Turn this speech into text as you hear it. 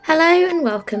Hello and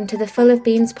welcome to the Full of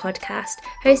Beans podcast,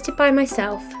 hosted by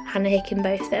myself, Hannah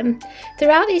Hickenbotham.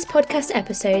 Throughout these podcast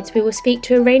episodes, we will speak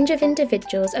to a range of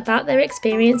individuals about their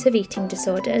experience of eating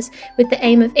disorders, with the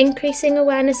aim of increasing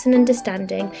awareness and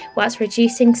understanding, whilst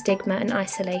reducing stigma and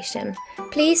isolation.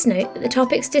 Please note that the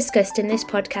topics discussed in this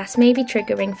podcast may be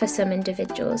triggering for some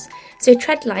individuals, so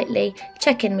tread lightly,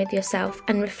 check in with yourself,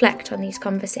 and reflect on these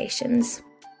conversations.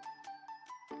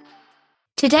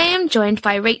 Today I'm joined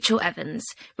by Rachel Evans.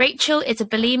 Rachel is a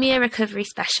bulimia recovery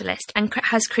specialist and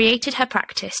has created her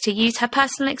practice to use her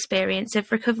personal experience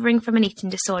of recovering from an eating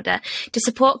disorder to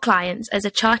support clients as a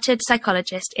chartered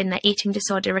psychologist in their eating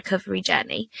disorder recovery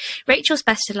journey. Rachel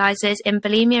specialises in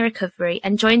bulimia recovery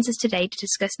and joins us today to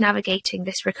discuss navigating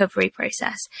this recovery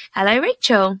process. Hello,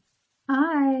 Rachel.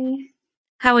 Hi.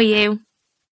 How are you?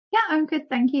 Yeah, I'm good,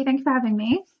 thank you. Thank you for having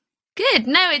me. Good.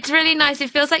 No, it's really nice.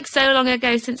 It feels like so long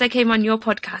ago since I came on your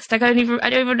podcast. I don't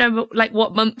even know like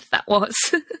what month that was.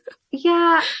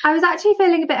 Yeah, I was actually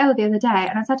feeling a bit ill the other day,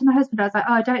 and I said to my husband, I was like,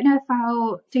 I don't know if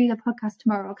I'll do the podcast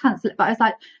tomorrow or cancel it. But I was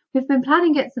like, we've been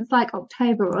planning it since like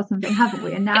October or something, haven't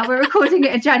we? And now we're recording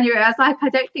it in January. I was like, I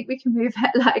don't think we can move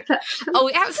it like that.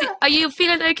 Oh, absolutely. Are you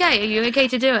feeling okay? Are you okay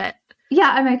to do it? Yeah,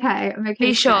 I'm okay. I'm okay. Are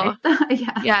you sure?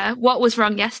 Yeah. Yeah. What was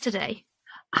wrong yesterday?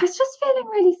 I was just feeling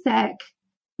really sick.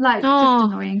 Like,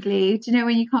 just annoyingly. Do you know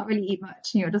when you can't really eat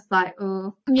much and you're just like,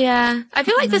 oh. Yeah. I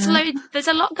feel like there's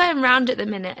a lot going around at the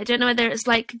minute. I don't know whether it's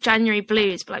like January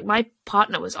blues, but like my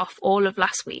partner was off all of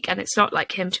last week and it's not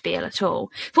like him to be ill at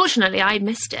all. Fortunately, I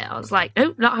missed it. I was like,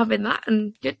 nope, not having that,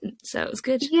 and didn't. So it was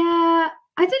good. Yeah. I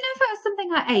don't know if it was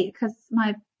something I ate because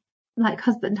my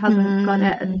husband hasn't got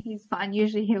it and he's fine.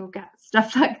 Usually he'll get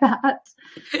stuff like that.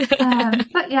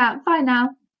 But yeah, I'm fine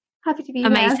now. Happy to be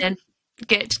Amazing. here.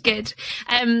 Good.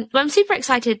 Well, I'm super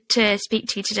excited to speak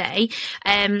to you today.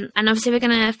 And obviously we're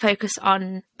going to focus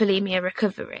on bulimia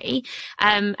recovery.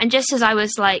 And just as I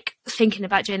was like thinking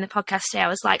about doing the podcast today, I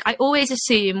was like, I always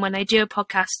assume when I do a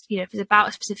podcast, you know, if it's about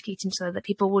a specific eating disorder, that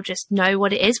people will just know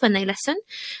what it is when they listen,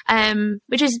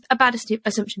 which is a bad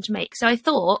assumption to make. So I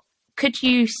thought, could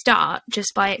you start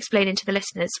just by explaining to the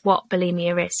listeners what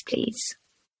bulimia is, please?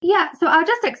 Yeah, so I'll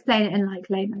just explain it in like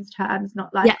layman's terms,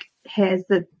 not like here's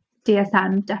the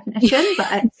DSM definition, but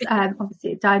it's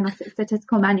obviously a diagnostic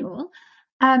statistical manual.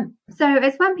 So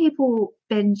it's when people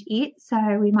binge eat. So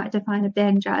we might define a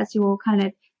binge as you're kind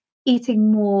of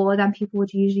eating more than people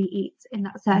would usually eat in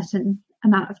that certain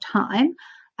amount of time.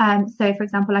 So for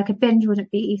example, like a binge wouldn't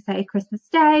be, say, Christmas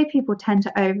Day. People tend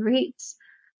to overeat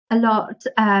a lot,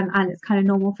 and it's kind of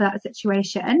normal for that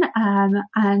situation.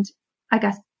 And I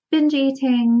guess binge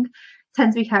eating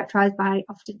tends to be characterized by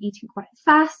often eating quite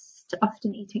fast,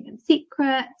 often eating in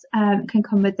secret. Can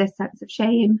come with this sense of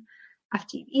shame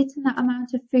after you've eaten that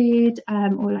amount of food,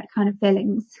 or like kind of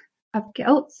feelings of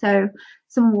guilt. So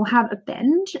someone will have a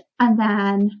binge, and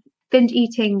then binge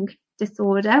eating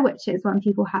disorder, which is when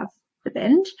people have the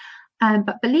binge.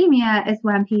 But bulimia is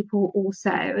when people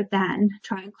also then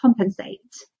try and compensate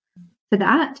for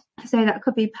that. So that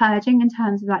could be purging in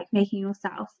terms of like making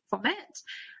yourself vomit.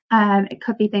 It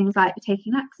could be things like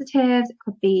taking laxatives, it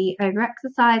could be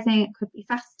over-exercising, it could be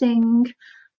fasting,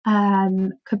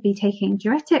 could be taking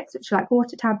diuretics, which are like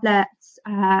water tablets,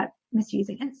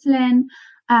 misusing insulin.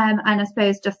 And I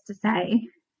suppose just to say,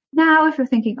 now if you're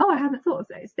thinking, I haven't thought of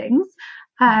those things,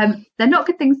 they're not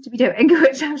good things to be doing,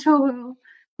 which I'm sure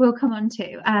we'll come on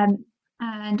to.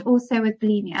 And also with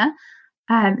bulimia,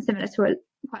 similar to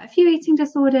quite a few eating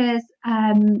disorders,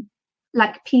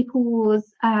 like people's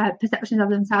perceptions of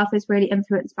themselves is really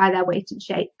influenced by their weight and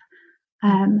shape,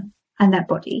 and their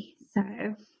body. So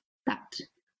that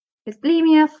is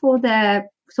bulimia. For the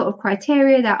sort of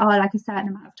criteria, there are like a certain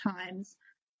amount of times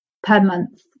per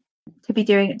month to be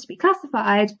doing it to be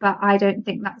classified, but I don't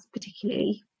think that's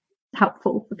particularly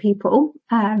helpful for people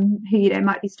who, you know,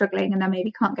 might be struggling and then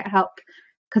maybe can't get help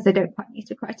because they don't quite meet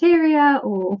a criteria,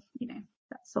 or, you know,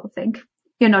 that sort of thing.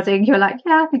 You're nodding, you're like,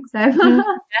 yeah, I think so.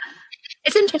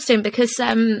 It's interesting because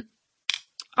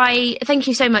I thank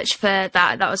you so much for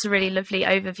that. That was a really lovely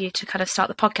overview to kind of start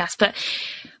the podcast. But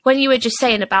when you were just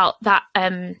saying about that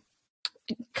kind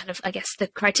of, I guess, the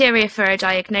criteria for a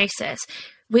diagnosis,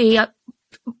 we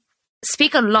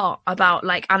speak a lot about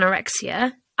like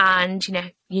anorexia and, you know,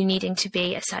 you needing to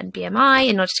be a certain BMI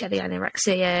in order to get the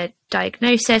anorexia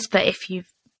diagnosis. But if you're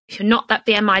not that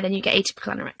BMI, then you get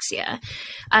atypical anorexia.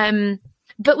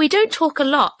 But we don't talk a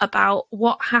lot about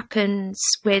what happens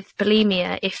with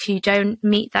bulimia if you don't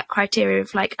meet that criteria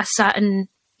of like a certain,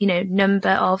 you know,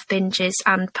 number of binges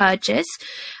and purges.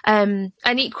 And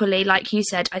equally, like you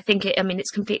said, I think it's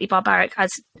completely barbaric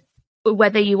as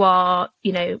whether you are,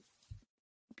 you know,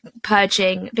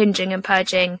 binging and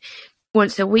purging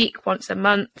once a week, once a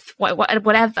month,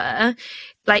 whatever,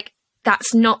 like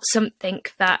that's not something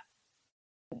that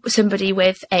somebody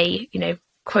with a, you know,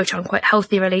 quote unquote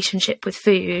healthy relationship with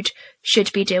food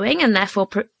should be doing, and therefore,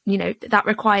 you know, that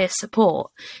requires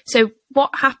support. So what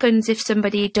happens if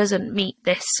somebody doesn't meet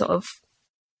this sort of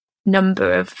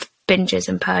number of binges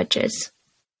and purges?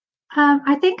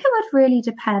 I think it would really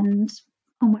depend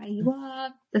on where you are,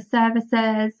 the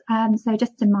services. So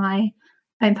just in my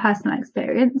own personal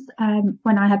experience,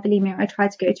 when I had bulimia, I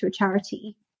tried to go to a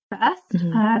charity first.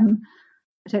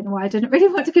 I don't know why I didn't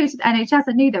really want to go to the NHS.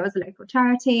 I knew there was a local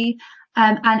charity.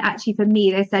 And actually for me,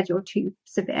 they said, you're too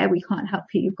severe. We can't help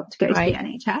you. You've got to go to the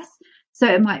NHS. So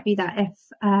it might be that if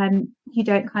you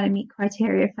don't kind of meet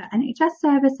criteria for NHS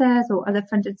services or other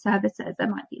funded services, there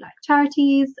might be like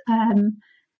charities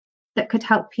that could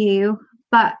help you.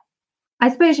 But I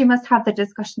suppose you must have the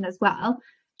discussion as well.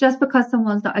 Just because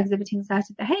someone's not exhibiting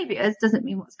certain behaviours doesn't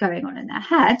mean what's going on in their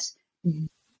head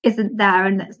isn't there,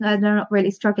 and they're not really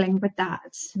struggling with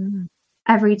that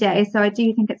every day. So I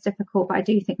do think it's difficult, but I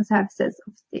do think the services,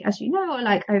 obviously, as you know, are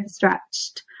like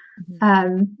overstretched,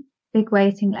 big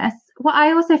waiting lists. What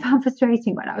I also found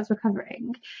frustrating when I was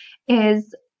recovering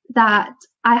is that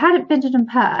I hadn't binged and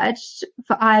purged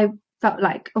for, I felt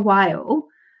like, a while,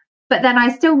 but then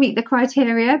I still meet the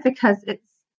criteria because it's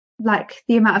like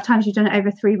the amount of times you've done it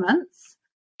over 3 months.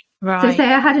 Right. So say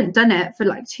I hadn't done it for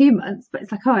like 2 months, but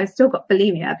it's like, oh, I still got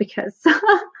bulimia because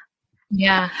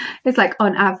it's like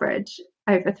on average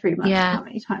over 3 months how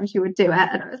many times you would do it.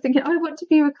 And I was thinking, oh, I want to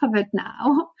be recovered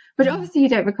now. But obviously you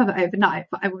don't recover overnight,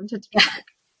 but I wanted to be like,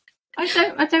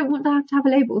 I don't want to have a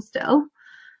label still.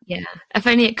 Yeah. If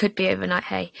only it could be overnight,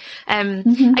 hey.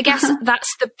 I guess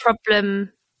that's the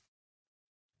problem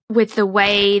with the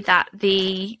way that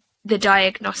the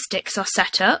diagnostics are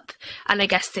set up, and I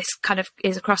guess this kind of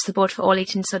is across the board for all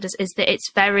eating disorders, is that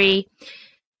it's very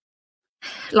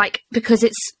like, because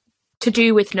it's to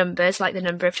do with numbers, like the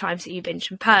number of times that you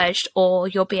binged and purged or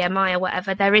your BMI or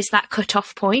whatever, there is that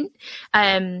cut-off point.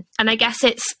 And I guess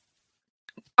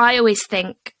I always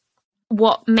think,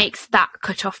 what makes that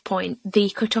cut-off point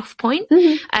the cut-off point?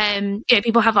 You know,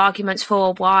 people have arguments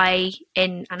for why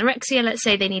in anorexia, let's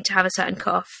say, they need to have a certain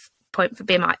cut-off point for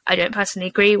BMI. I don't personally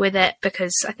agree with it,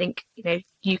 because I think, you know,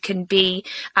 you can be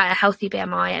at a healthy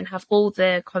BMI and have all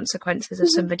the consequences of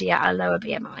somebody at a lower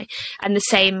BMI. And the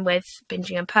same with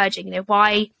binging and purging. You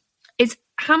know,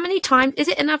 how many times is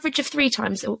it? An average of 3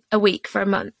 times a week for a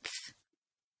month?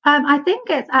 I think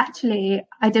it's actually,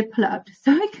 I did pull it up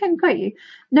so I can quote you.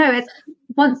 No, it's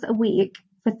once a week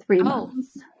for 3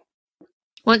 months.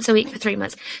 Once a week for 3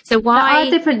 months. So why? There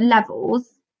are different levels.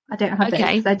 I don't have those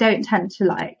because I don't tend to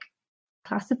like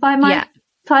classify my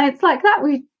clients like that.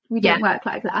 We don't work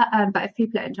like that. But if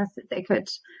people are interested, they could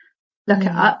look it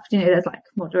up. You know, there's like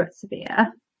moderate,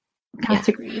 severe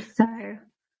categories. So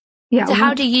So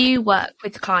how do you work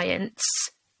with clients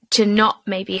to not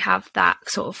maybe have that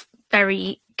sort of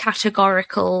very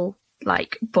categorical,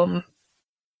 like, boom,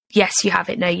 yes, you have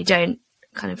it, no, you don't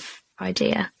kind of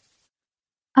idea?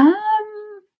 I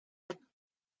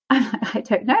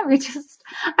don't know. I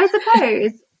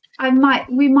suppose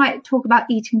we might talk about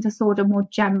eating disorder more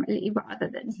generally rather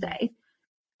than say,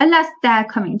 unless they're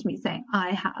coming to me saying,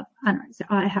 I have anorexia,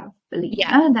 I have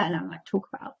bulimia, then I might talk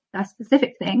about that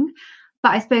specific thing.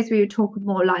 But I suppose we would talk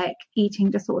more like eating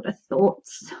disorder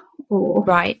thoughts or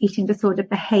eating disorder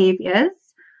behaviours.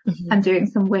 I'm doing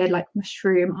some weird like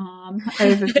mushroom arm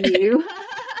overview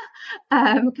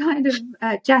kind of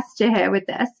gesture here with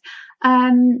this.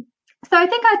 So I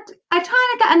think I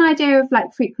try to get an idea of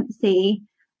like frequency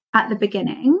at the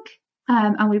beginning,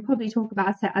 and we probably talk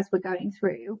about it as we're going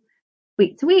through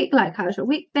week to week, like how's your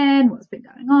week been, what's been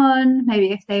going on,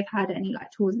 maybe if they've had any like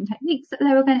tools and techniques that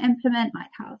they were going to implement, like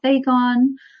how have they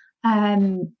gone,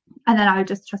 and then I would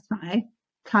just trust my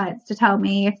clients to tell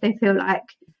me if they feel like,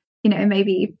 you know,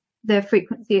 maybe the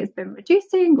frequency has been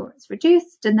reducing or it's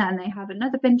reduced, and then they have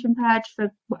another binge and purge for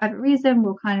whatever reason.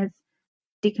 We'll kind of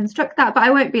deconstruct that, but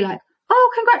I won't be like,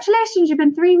 oh, congratulations, you've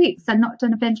been 3 weeks and not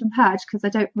done a binge and purge, because I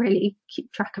don't really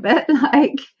keep track of it.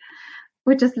 Like,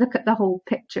 we just look at the whole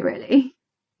picture, really.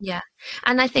 Yeah.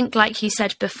 And I think, like you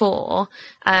said before,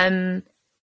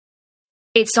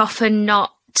 it's often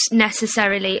not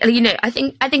necessarily, you know, I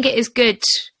think it is good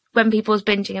when people's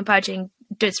binging and purging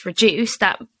does reduce,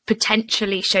 that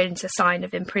potentially shows a sign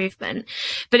of improvement,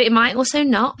 but it might also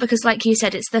not, because like you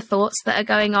said, it's the thoughts that are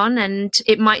going on, and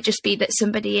it might just be that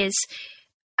somebody is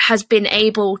has been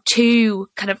able to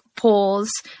kind of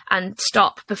pause and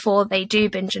stop before they do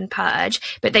binge and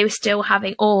purge, but they were still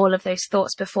having all of those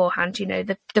thoughts beforehand, you know,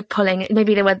 the pulling,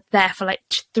 maybe they were there for like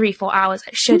 3-4 hours,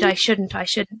 like, should I, shouldn't I,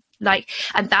 shouldn't, like,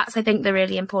 and that's, I think, the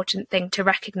really important thing to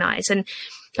recognize. And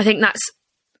I think that's,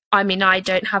 I mean, I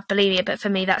don't have bulimia, but for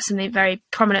me, that's something very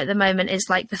prominent at the moment, is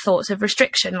like the thoughts of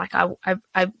restriction. Like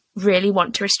I really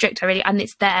want to restrict, and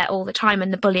it's there all the time,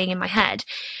 and the bullying in my head.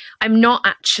 I'm not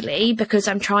actually, because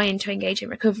I'm trying to engage in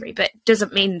recovery, but it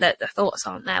doesn't mean that the thoughts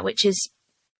aren't there, which is,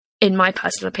 in my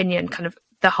personal opinion, kind of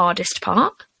the hardest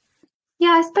part. Yeah,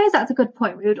 I suppose that's a good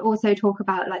point. We would also talk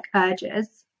about like urges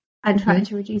and trying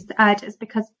to reduce the urges,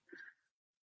 because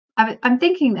I'm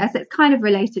thinking this, it's kind of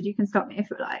related. You can stop me if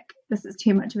you're like, this is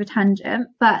too much of a tangent,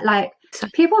 but like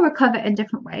people recover in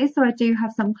different ways. So I do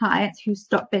have some clients who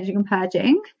stop binging and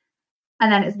purging,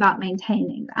 and then it's about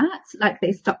maintaining that. Like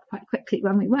they stop quite quickly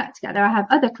when we work together. I have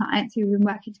other clients who've been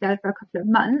working together for a couple of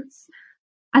months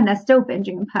and they're still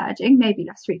binging and purging, maybe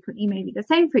less frequently, maybe the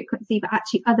same frequency, but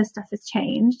actually other stuff has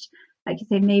changed. Like you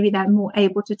say, maybe they're more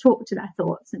able to talk to their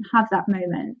thoughts and have that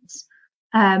moment.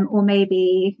 Or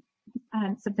maybe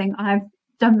something I've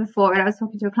done before and I was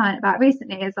talking to a client about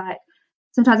recently is like,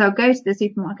 sometimes I'll go to the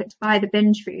supermarket to buy the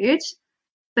binge food,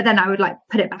 but then I would like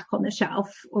put it back on the shelf,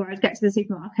 or I'd get to the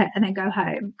supermarket and then go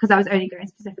home, because I was only going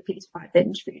specifically to buy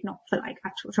binge food, not for like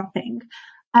actual shopping.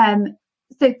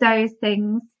 So those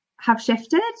things have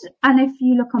shifted. And if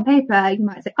you look on paper, you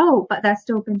might say, oh, but they're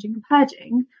still binging and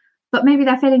purging, but maybe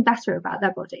they're feeling better about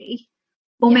their body,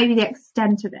 or maybe the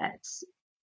extent of it,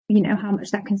 you know, how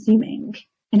much they're consuming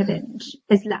in a binge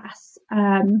is less.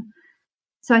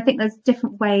 So I think there's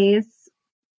different ways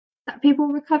that people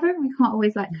recover, and we can't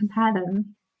always like compare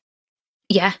them.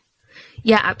 Yeah,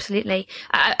 absolutely.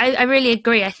 I really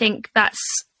agree. I think that's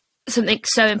something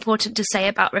so important to say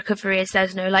about recovery, is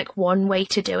there's no like one way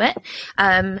to do it.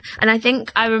 And I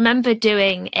think I remember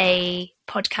doing a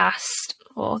podcast,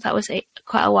 or that was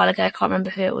quite a while ago, I can't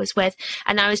remember who it was with,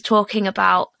 and I was talking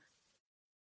about,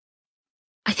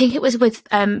 I think it was with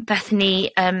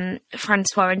Bethany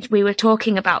Francois, and we were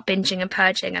talking about binging and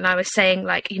purging, and I was saying,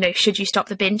 like, you know, should you stop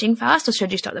the binging first or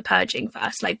should you stop the purging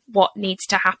first? Like, what needs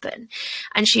to happen?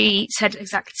 And she said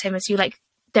exactly the same as you, like,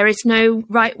 there is no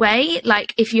right way.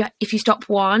 Like, if you stop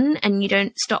one and you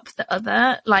don't stop the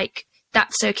other, like,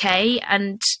 that's okay.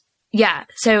 And yeah,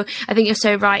 so I think you're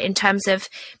so right in terms of,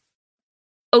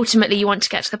 ultimately you want to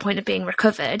get to the point of being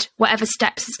recovered. Whatever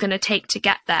steps it's going to take to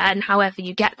get there, and however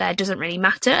you get there, doesn't really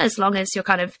matter, as long as you're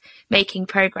kind of making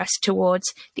progress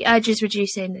towards the urges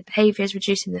reducing, the behaviours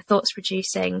reducing, the thoughts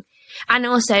reducing. And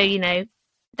also, you know,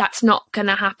 that's not going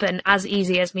to happen as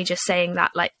easy as me just saying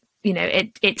that. Like, you know,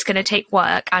 it's going to take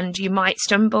work, and you might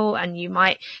stumble and you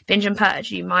might binge and purge,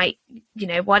 you might, you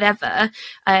know, whatever.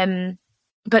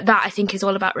 But that, I think, is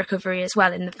all about recovery as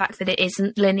well, in the fact that it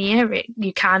isn't linear.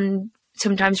 You can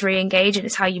sometimes re-engage, and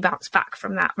it's how you bounce back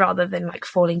from that, rather than like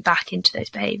falling back into those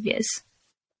behaviours.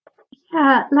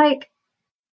 Yeah, like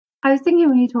I was thinking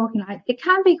when you're talking, like it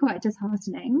can be quite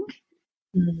disheartening.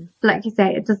 Like you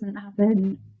say, it doesn't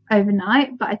happen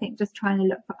overnight, but I think just trying to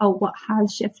look for, oh, what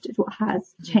has shifted, what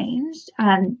has changed.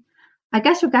 And I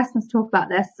guess your guests must talk about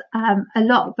this a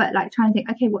lot, but like trying to think,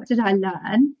 okay, what did I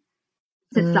learn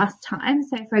since last time?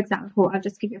 So for example, I'll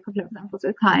just give you a couple of examples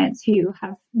with clients who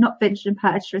have not binged and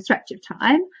purged for a stretch of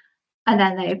time, and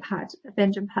then they've had a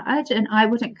binge and purge, and I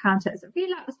wouldn't count it as a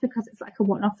relapse, because it's like a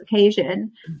one-off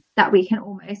occasion that we can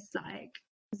almost like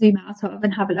zoom out of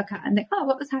and have a look at and think, oh,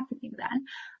 what was happening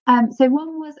then? So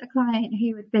one was a client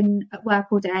who had been at work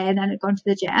all day and then had gone to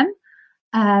the gym,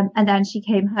 and then she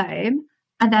came home,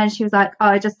 and then she was like, oh,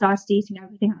 I just started eating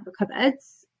everything out of the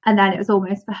cupboards. And then it was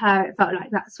almost, for her, it felt like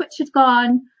that switch had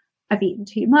gone. I've eaten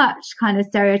too much, kind of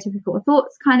stereotypical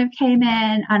thoughts kind of came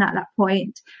in. And at that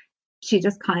point, she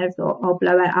just kind of thought, I'll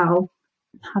blow it, I'll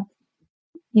have,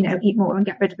 you know, eat more and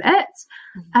get rid of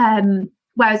it.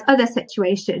 Whereas other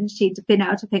situations, she'd been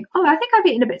able to think, oh, I think I've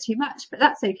eaten a bit too much, but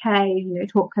that's okay, you know,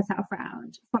 talk herself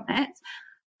around from it.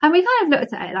 And we kind of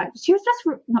looked at it like she was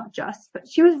but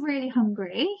she was really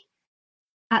hungry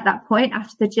at that point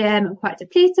after the gym, and quite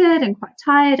depleted and quite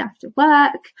tired after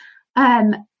work.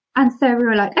 And so we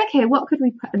were like, okay, what could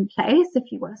we put in place if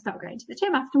you want to start going to the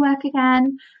gym after work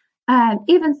again?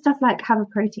 Even stuff like have a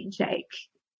protein shake.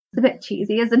 It's a bit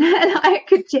cheesy, isn't it?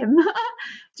 Like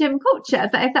gym culture.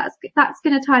 But if that's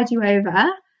going to tide you over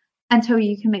until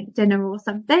you can make dinner or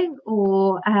something,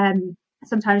 or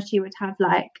sometimes she would have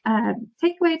like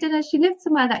takeaway dinner. She lived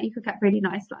somewhere that you could get really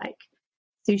nice like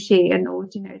sushi and all,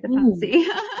 you know, the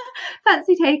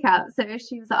fancy takeout. So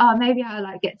she was like, oh, maybe I'll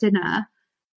like get dinner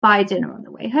buy dinner on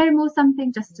the way home or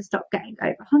something just to stop getting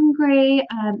over hungry.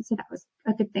 So that was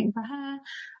a good thing for her.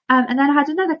 And then I had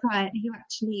another client who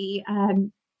actually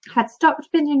had stopped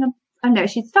binging. No,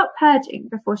 she'd stopped purging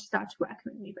before she started working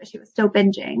with me, but she was still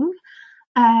binging.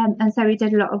 And so we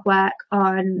did a lot of work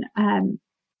on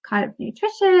kind of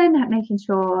nutrition, making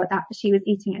sure that she was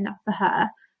eating enough for her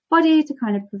body to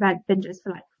kind of prevent binges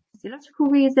for like physiological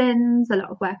reasons. A lot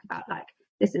of work about like,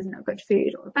 this isn't a good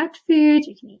food or a bad food.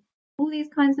 You can eat all these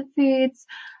kinds of foods.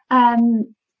 And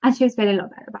she was feeling a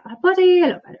lot better about her body, a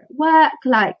lot better at work.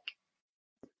 Like,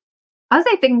 I would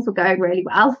say things were going really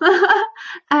well.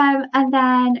 And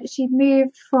then she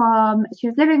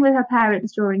was living with her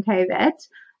parents during COVID.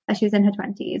 She was in her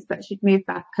 20s, but she'd moved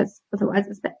back because otherwise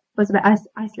it was a bit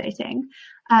isolating.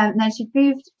 And then she'd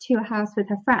moved to a house with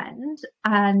her friend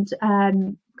and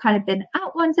kind of been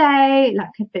out one day,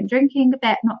 like had been drinking a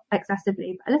bit, not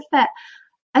excessively, but a little bit,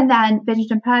 and then binged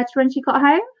and purged when she got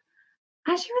home.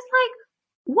 And she was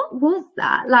like, what was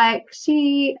that? Like,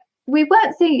 we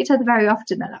weren't seeing each other very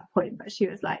often at that point, but she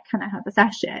was like, can I have a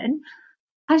session?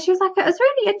 And she was like, it was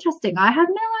really interesting. I had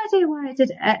no idea why I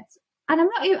did it. And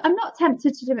I'm not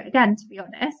tempted to do it again, to be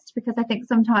honest, because I think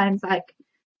sometimes like,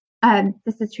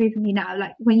 this is true for me now,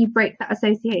 like when you break that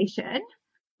association,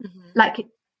 like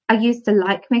I used to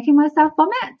like making myself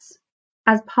vomit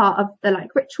as part of the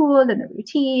like ritual and the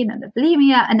routine and the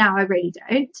bulimia, and now I really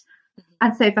don't.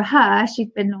 And so for her,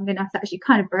 she'd been long enough that she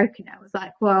kind of broken it. I was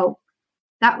like, well,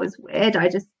 that was weird. I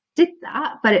just did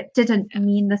that, but it didn't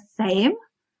mean the same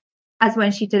as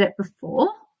when she did it before.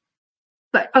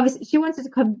 But obviously she wanted to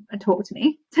come and talk to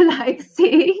me to like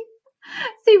see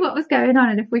what was going on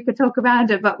and if we could talk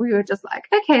around it. But we were just like,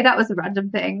 okay, that was a random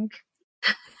thing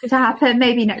to happen.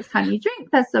 Maybe next time you drink,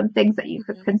 there's some things that you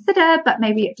could consider, but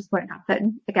maybe it just won't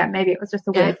happen again. Maybe it was just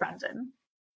a weird random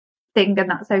thing and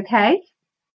that's okay.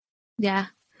 Yeah.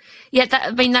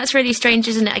 That's really strange,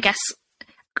 isn't it? I guess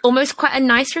almost quite a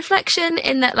nice reflection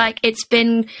in that, like, it's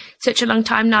been such a long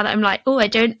time now that I'm like, oh, I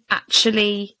don't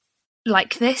actually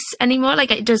like this anymore.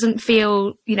 Like, it doesn't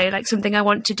feel, like something I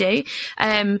want to do.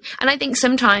 And I think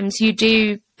sometimes you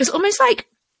do, it's almost like,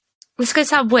 this could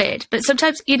sound weird, but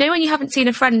sometimes, when you haven't seen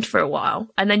a friend for a while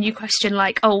and then you question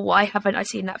like, oh, why haven't I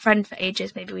seen that friend for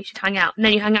ages? Maybe we should hang out. And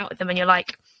then you hang out with them and you're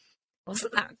like,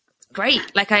 wasn't that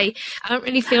great? Like, I don't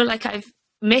really feel like I've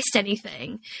missed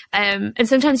anything. And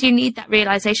sometimes you need that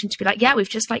realization to be like, yeah, we've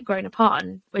just like grown apart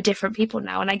and we're different people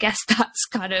now. And I guess that's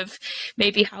kind of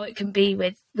maybe how it can be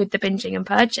with the binging and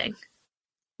purging.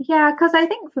 Yeah, because I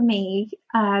think for me,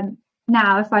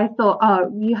 now if I thought,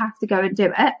 oh, you have to go and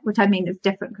do it, which I mean is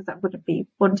different because I wouldn't be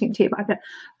wanting to, but it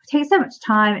takes so much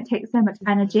time, it takes so much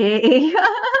energy.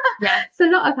 Yeah. It's a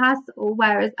lot of hassle,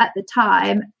 whereas at the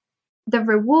time, the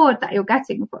reward that you're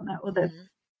getting from it or the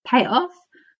payoff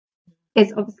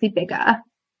is obviously bigger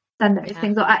than those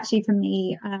things. Or actually for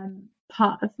me,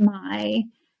 part of my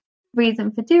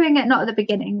reason for doing it, not at the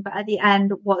beginning, but at the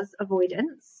end, was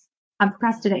avoidance and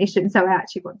procrastination. So I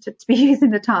actually wanted to be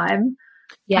using the time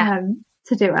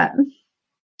to do it.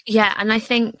 Yeah, and I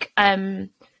think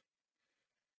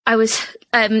I was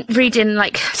reading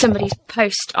like somebody's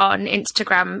post on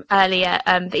Instagram earlier,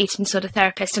 the eating disorder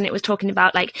therapist, and it was talking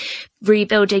about like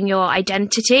rebuilding your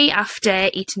identity after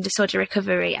eating disorder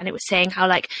recovery. And it was saying how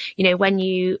like, when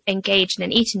you engage in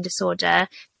an eating disorder,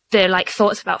 the like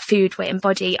thoughts about food, weight and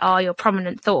body are your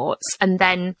prominent thoughts. And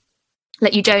then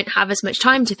that you don't have as much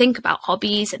time to think about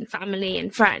hobbies and family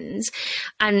and friends.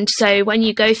 And so when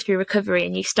you go through recovery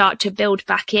and you start to build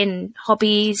back in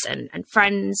hobbies and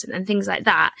friends and things like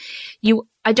that,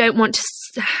 I don't want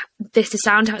this to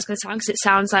sound how it's going to sound, because it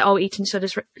sounds like, oh, eating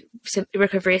disorders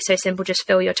recovery is so simple, just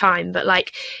fill your time. But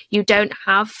like, you don't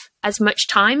have as much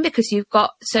time because you've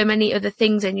got so many other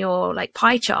things in your like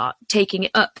pie chart taking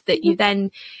it up that you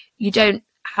don't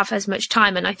have as much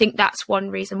time. And I think that's one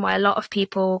reason why a lot of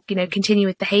people, continue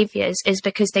with behaviors, is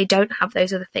because they don't have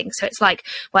those other things. So it's like,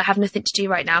 well, I have nothing to do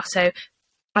right now, so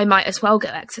I might as well go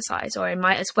exercise, or I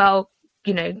might as well,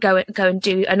 go and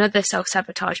do another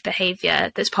self-sabotage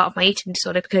behavior that's part of my eating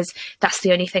disorder, because that's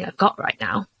the only thing I've got right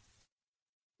now.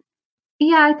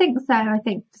 Yeah, I think so. I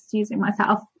think just using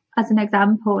myself as an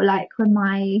example, like when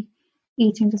my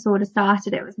eating disorder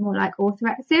started, it was more like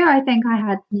orthorexia. I think I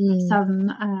had some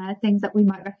things that we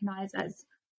might recognize as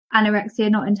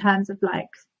anorexia, not in terms of like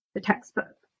the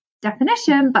textbook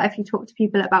definition, but if you talk to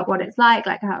people about what it's like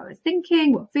how I was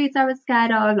thinking, what foods I was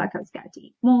scared of, like I was scared to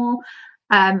eat more.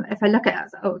 If I look at it, I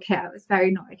was like, oh, okay, I was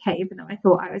very not okay, even though I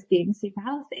thought I was being super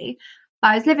healthy. But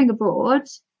I was living abroad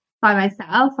by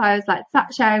myself. I was like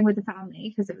flat sharing with the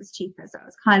family because it was cheaper. So I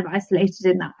was kind of isolated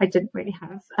in that I didn't really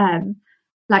have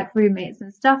like roommates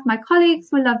and stuff. My colleagues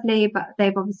were lovely, but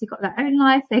they've obviously got their own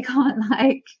life. They can't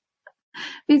like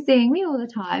be seeing me all the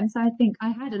time. So I think I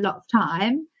had a lot of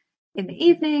time in the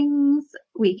evenings,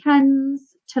 weekends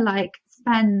to like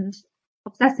spend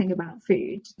obsessing about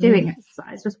food, doing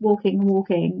exercise, just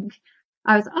walking.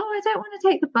 I was, I don't want to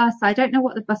take the bus. I don't know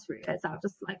what the bus route is. I'll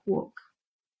just like walk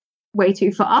way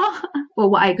too far, or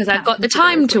what I, because I've got the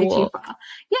time to walk.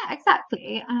 Yeah,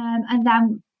 exactly. And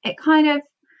then it kind of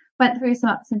went through some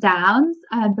ups and downs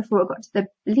before it got to the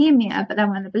bulimia. But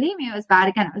then when the bulimia was bad,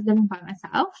 again, I was living by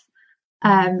myself.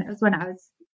 It was when I was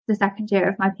the second year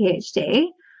of my PhD.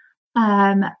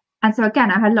 And so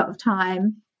again, I had a lot of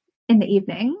time in the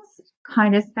evenings,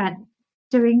 kind of spent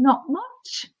doing not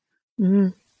much.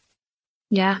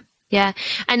 Yeah.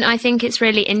 And I think it's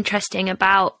really interesting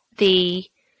about the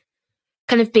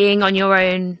kind of being on your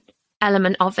own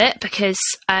element of it, because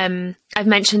I've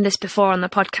mentioned this before on the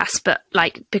podcast, but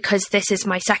like, because this is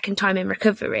my second time in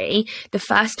recovery, the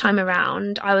first time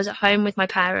around I was at home with my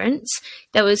parents.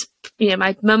 There was,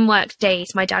 my mum worked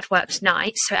days, my dad worked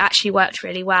nights, so it actually worked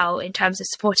really well in terms of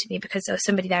supporting me, because there was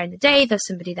somebody there in the day, there's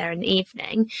somebody there in the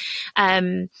evening,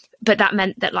 but that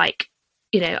meant that like,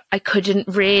 I couldn't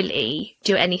really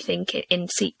do anything in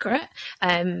secret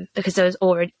because there was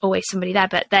always somebody there.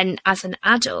 But then as an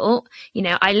adult,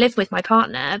 I live with my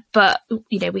partner, but,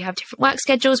 we have different work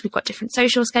schedules, we've got different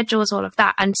social schedules, all of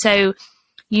that. And so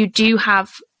you do have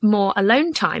more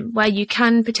alone time where you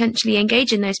can potentially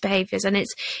engage in those behaviours. And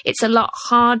it's a lot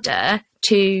harder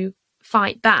to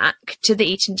fight back to the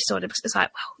eating disorder, because it's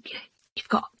like, well,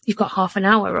 you've got half an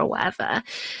hour or whatever.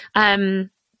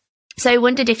 So I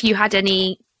wondered if you had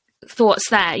any thoughts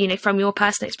there, from your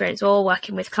personal experience or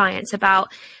working with clients,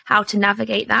 about how to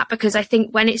navigate that, because I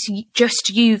think when it's just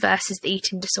you versus the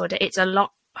eating disorder, it's a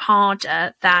lot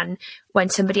harder than when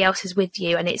somebody else is with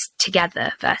you and it's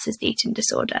together versus the eating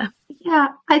disorder. Yeah,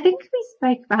 I think we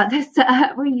spoke about this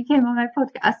when you came on my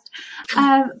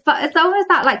podcast, but it's almost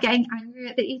that like getting angry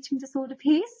at the eating disorder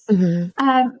piece,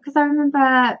 because I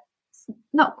remember,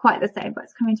 not quite the same, but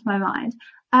it's coming to my mind.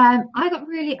 I got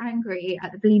really angry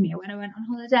at the bulimia when I went on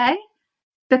holiday,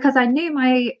 because I knew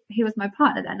he was my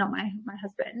partner then, not my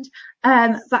husband.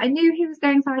 But I knew he was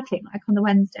going cycling like on the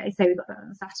Wednesday, so we got there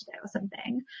on a Saturday or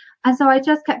something. And so I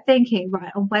just kept thinking,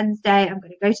 right, on Wednesday I'm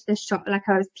going to go to this shop. Like,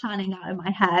 I was planning out in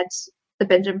my head the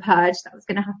binge and purge that was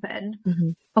going to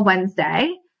happen on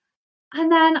Wednesday. And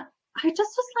then I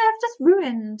just was like, I've just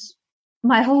ruined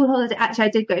my whole holiday. Actually, I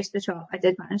did go to the shop. I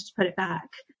did manage to put it back.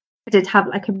 I did have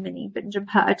like a mini binge and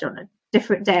purge on a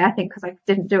different day, I think, because I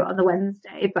didn't do it on the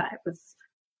Wednesday, but it was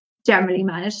generally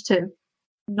managed to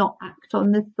not act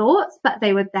on the thoughts, but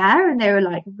they were there and they were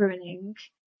like ruining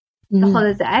the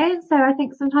holiday. And so I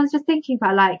think sometimes just thinking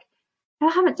about like,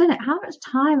 if I haven't done it, how much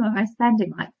time am I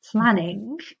spending like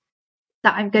planning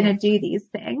that I'm going to do these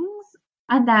things?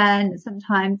 And then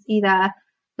sometimes either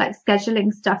like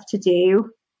scheduling stuff to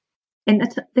do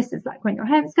this is like when you're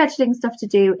home, scheduling stuff to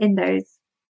do in those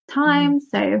times.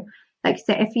 So like,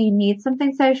 say if you need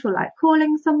something social, like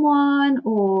calling someone,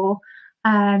 or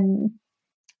I've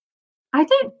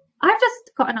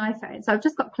just got an iPhone, so I've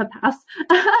just got Clubhouse.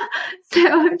 So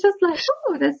I'm just like,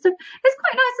 there's stuff. It's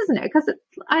quite nice, isn't it? Because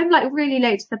I'm like really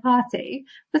late to the party.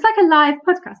 It's like a live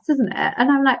podcast, isn't it?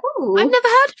 And I'm like, I've never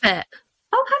heard of it.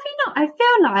 Oh, have you not? I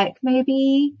feel like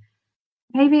maybe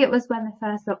it was when the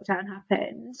first lockdown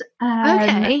happened.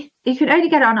 Okay. You could only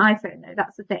get it on iPhone though,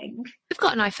 that's the thing. I've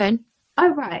got an iPhone. Oh,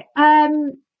 right.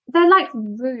 They're like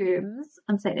rooms,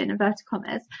 I'm saying in inverted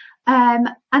commas. And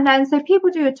then so people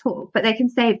do a talk, but they can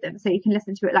save them so you can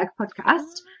listen to it like a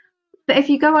podcast. But if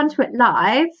you go onto it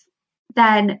live,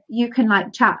 then you can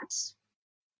like chat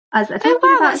as they're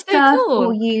talking about stuff, so cool.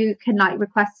 Or you can like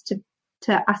request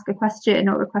to ask a question,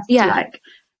 or request to like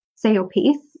say your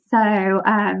piece. So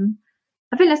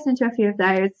I've been listening to a few of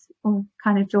those, or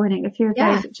kind of joining a few of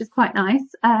those, which is quite nice,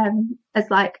 as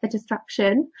like a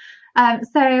distraction.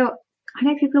 So I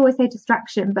know people always say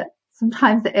distraction, but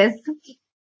sometimes it is.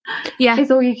 Yeah,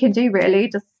 it's all you can do really.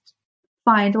 Just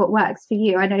find what works for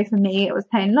you. I know for me, it was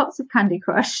playing lots of Candy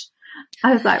Crush.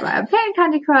 I was like, right, I'm playing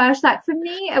Candy Crush. Like for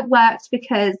me, it worked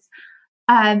because,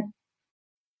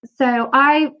 so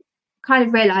I kind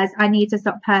of realized I need to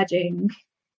stop purging.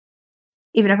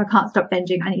 Even if I can't stop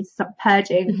binging, I need to stop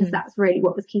purging, because that's really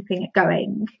what was keeping it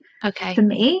going for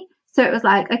me. So it was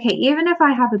like, okay, even if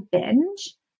I have a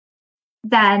binge,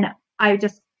 then I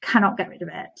just cannot get rid of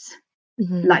it.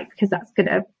 Like, because that's going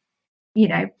to,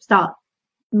 start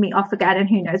me off again, and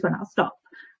who knows when I'll stop.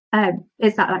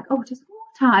 Is that like, just one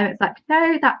more time? It's like,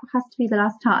 no, that has to be the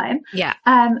last time. Yeah.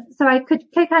 So I could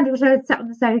play Candy Crush, sit on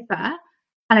the sofa,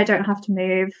 and I don't have to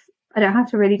move. I don't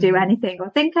have to really do anything or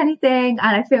think anything.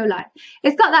 And I feel like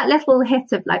it's got that little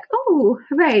hit of like, oh,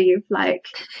 hooray, you've like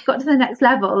got to the next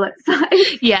level. It's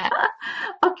like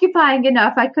occupying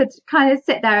enough. I could kind of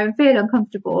sit there and feel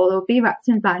uncomfortable or be wrapped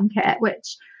in a blanket,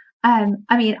 which, I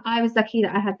mean, I was lucky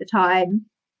that I had the time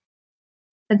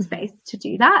and space to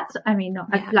do that. I mean, not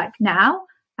like now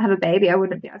I have a baby, I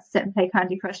wouldn't be able to sit and play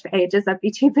Candy Crush for ages. I'd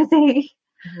be too busy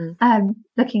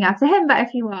looking after him. But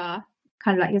if you are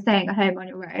kind of like you're saying at home on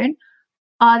your own,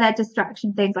 are there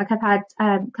distraction things? Like I've had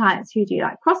clients who do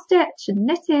like cross stitch and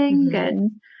knitting,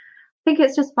 and I think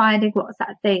it's just finding what's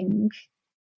that thing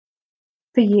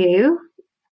for you,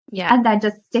 and then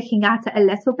just sticking at it a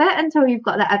little bit until you've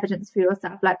got the evidence for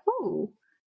yourself, like, oh,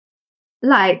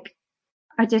 like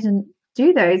I didn't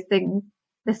do those things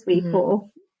this week. Or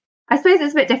I suppose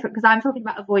it's a bit different because I'm talking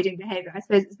about avoiding behavior. I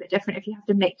suppose it's a bit different if you have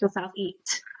to make yourself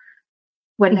eat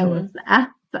when no one's there.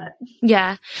 But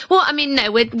well, I mean, no,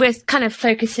 we're kind of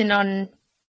focusing on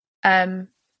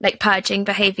like purging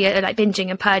behavior, like binging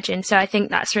and purging. So I think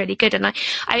that's really good. And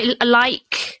I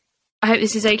like, I hope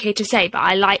this is okay to say, but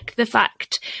I like the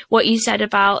fact what you said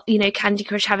about, you know, Candy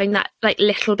Crush having that like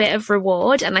little bit of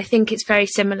reward. And I think it's very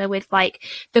similar with like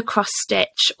the cross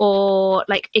stitch, or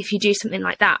like if you do something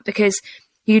like that, because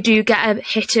you do get a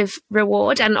hit of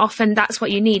reward, and often that's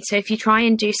what you need. So if you try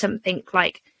and do something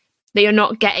like that you're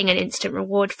not getting an instant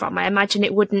reward from, I imagine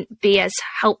it wouldn't be as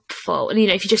helpful. You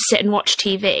know, if you just sit and watch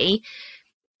TV,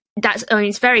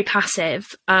 it's very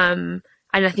passive. And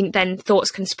I think then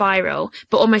thoughts can spiral,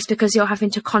 but almost because you're having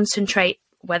to concentrate,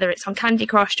 whether it's on Candy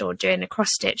Crush or doing a cross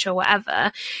stitch or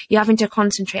whatever, you're having to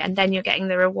concentrate and then you're getting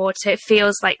the reward. So it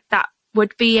feels like that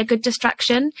would be a good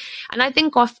distraction. And I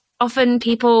think often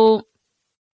people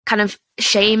kind of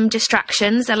shame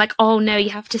distractions. They're like, oh no,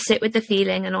 you have to sit with the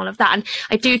feeling and all of that. And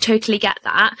I do totally get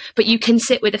that, but you can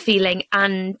sit with a feeling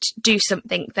and do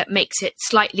something that makes it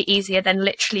slightly easier than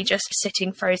literally just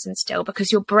sitting frozen still,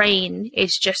 because your brain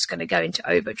is just going to go into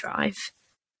overdrive.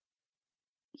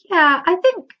 Yeah, I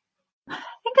think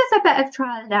it's a bit of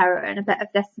trial and error and a bit of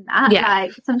this and that.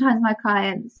 Like sometimes my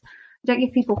clients don't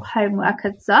give people homework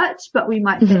as such, but we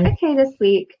might say, okay, this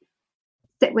week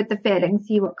sit with the feeling,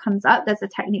 see what comes up. There's a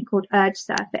technique called urge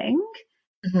surfing.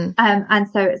 And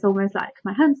so it's almost like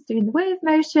my hands doing the wave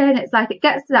motion. It's like it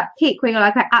gets to that peak where you're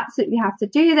like, I absolutely have to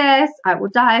do this. I will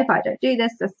die if I don't do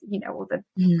this. Just, you know, all the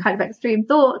kind of extreme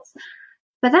thoughts.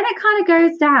 But then it kind of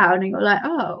goes down and you're like,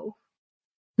 oh,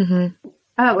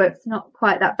 it's not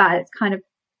quite that bad. It's kind of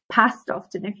past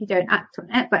often if you don't act on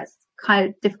it, but it's kind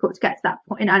of difficult to get to that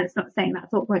point. And it's not saying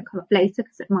that thought won't come up later,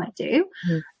 because it might do.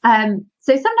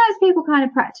 So sometimes people kind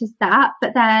of practice that,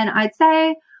 but then I'd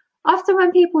say often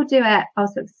when people do it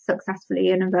also successfully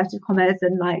in inverted commas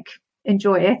and like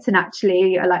enjoy it and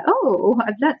actually are like, oh,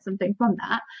 I've learned something from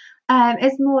that,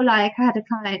 it's more like I had a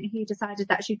client who decided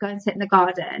that she'd go and sit in the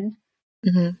garden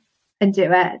and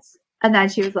do it, and then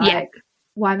she was like,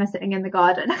 why am I sitting in the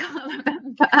garden? I can't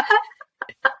remember.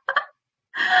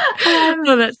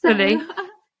 Oh, that's funny.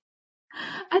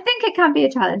 I think it can be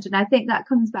a challenge, and I think that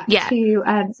comes back to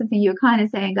something you were kind of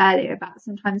saying earlier about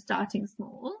sometimes starting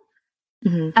small,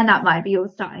 and that might be you're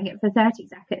starting it for 30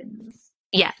 seconds.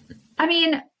 I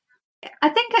mean, I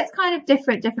think it's kind of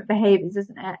different behaviors,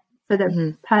 isn't it, for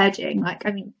the purging? Like,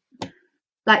 I mean,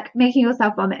 like making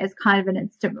yourself vomit is kind of an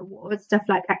instant reward. Stuff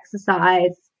like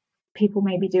exercise, people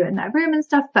maybe do it in their room and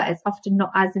stuff, but it's often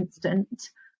not as instant.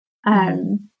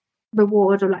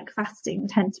 Reward, or like fasting,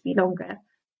 tend to be longer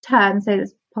term, so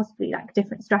there's possibly like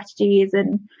different strategies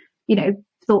and, you know,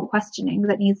 thought questioning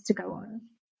that needs to go on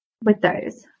with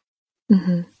those.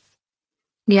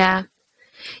 Yeah,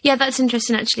 that's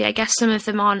interesting actually. I guess some of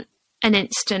them aren't an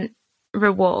instant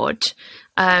reward.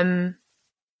 I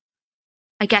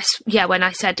guess when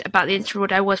I said about the instant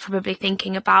reward, I was probably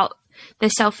thinking about the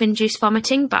self-induced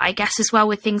vomiting, but I guess as well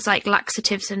with things like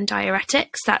laxatives and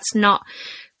diuretics, that's not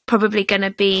probably going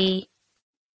to be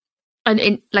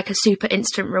like a super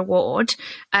instant reward.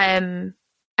 And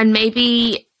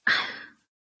maybe,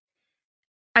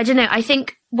 I don't know, I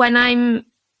think when I'm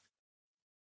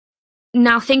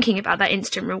now thinking about that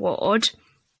instant reward,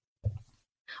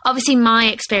 obviously my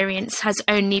experience has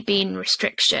only been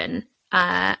restriction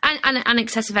and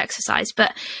excessive exercise,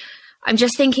 but I'm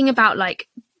just thinking about like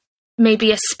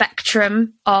maybe a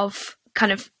spectrum of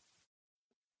kind of,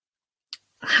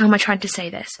 how am I trying to say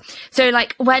this? So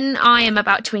like when I am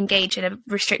about to engage in a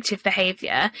restrictive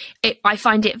behavior, I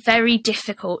find it very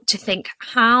difficult to think,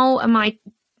 how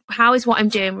is what I'm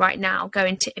doing right now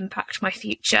going to impact my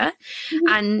future?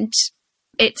 And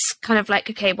it's kind of like,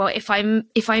 okay, well, if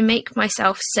I make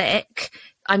myself sick,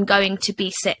 I'm going to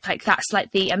be sick. Like that's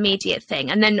like the immediate thing.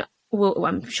 And then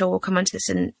I'm sure we'll come onto this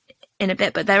in a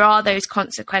bit, but there are those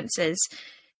consequences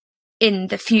in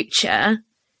the future.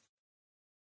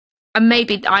 And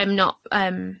maybe I'm not,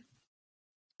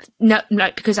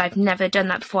 like, because I've never done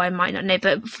that before, I might not know.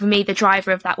 But for me, the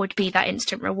driver of that would be that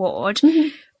instant reward. Mm-hmm.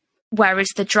 Whereas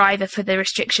the driver for the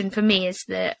restriction for me is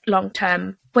the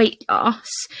long-term weight loss.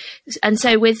 And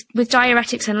so with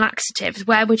diuretics and laxatives,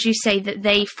 where would you say that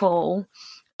they fall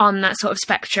on that sort of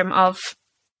spectrum of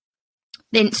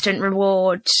the instant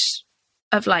reward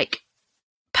of like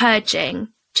purging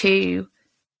to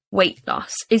weight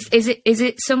loss? Is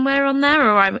it somewhere on there,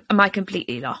 or am I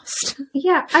completely lost?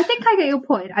 Yeah, I think I get your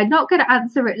point. I'm not going to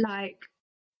answer it like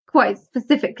quite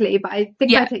specifically, but I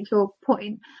think I take your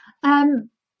point.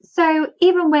 So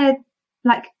even with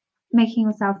like making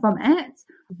yourself vomit,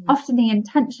 mm-hmm. often the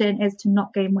intention is to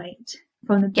not gain weight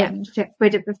from the binge, to get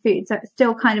rid of the food. So it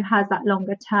still kind of has that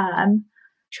longer term,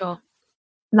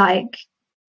 like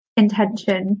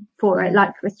intention for it,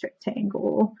 like restricting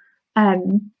or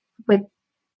with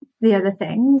the other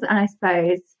things. And I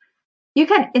suppose you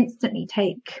can instantly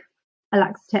take a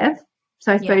laxative.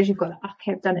 So I suppose you've got like,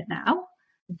 okay, I've done it now.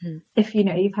 Mm-hmm. If you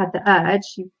know you've had the urge,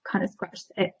 you kind of scratch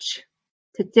the itch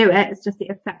to do it. It's just the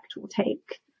effect will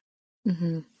take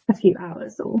a few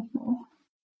hours or more.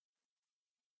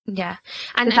 Yeah,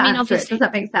 and I mean, obviously, does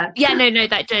that make sense? Yeah, no,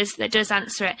 that does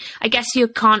answer it. I guess you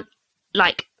can't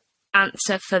like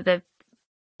answer for the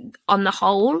on the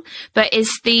whole, but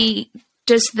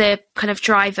does the kind of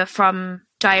driver from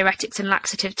diuretics and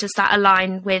laxatives, does that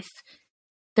align with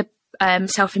the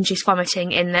self-induced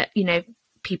vomiting in that, you know,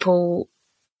 people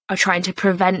are trying to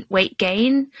prevent weight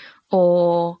gain,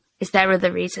 or is there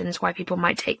other reasons why people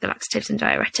might take the laxatives and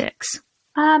diuretics?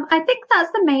 I think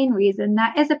that's the main reason.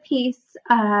 There is a piece,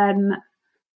 I'm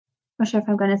not sure if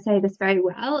I'm going to say this very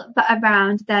well, but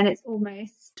around then it's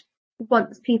almost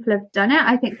once people have done it,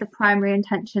 I think the primary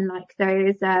intention, like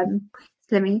those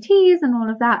slimming teas and all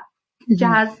of that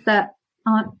jazz that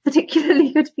aren't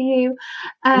particularly good for you,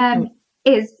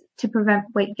 is to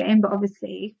prevent weight gain. But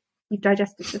obviously you've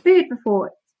digested the food before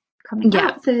it's coming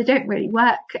out, so they don't really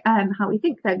work how we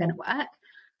think they're going to work.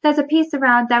 There's a piece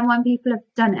around then when people have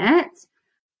done it,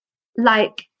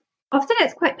 like often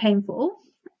it's quite painful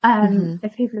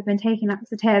if people have been taking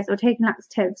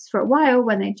laxatives for a while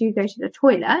when they do go to the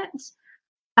toilet,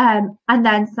 and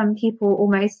then some people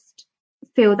almost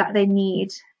feel that they need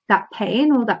that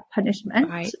pain or that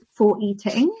punishment for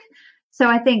eating. So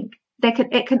I think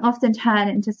it can often turn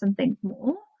into something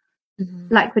more,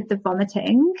 like with the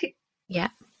vomiting.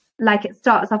 Like it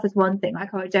starts off as one thing, like,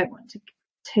 oh, I don't want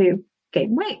to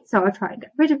gain weight, so I'll try and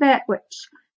get rid of it, which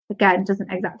again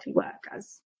doesn't exactly work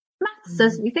as maths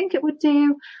as we think it would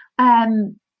do.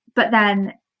 But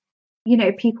then, you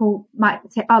know, people might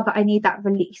say, oh, but I need that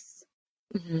release,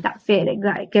 that feeling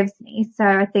that it gives me. So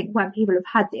I think when people have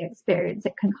had the experience,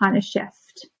 it can kind of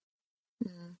shift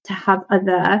to have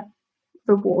other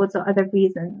rewards or other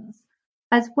reasons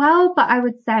as well. But I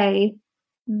would say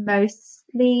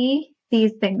mostly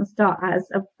these things start as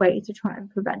a way to try and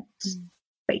prevent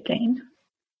weight gain.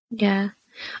 Yeah,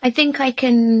 I think I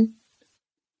can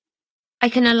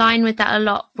align with that a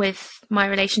lot with my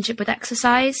relationship with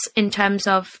exercise, in terms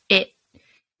of it,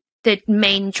 the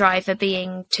main driver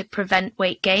being to prevent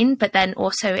weight gain, but then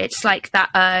also it's like that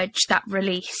urge, that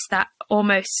release, that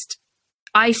almost,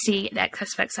 I see the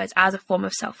excessive exercise as a form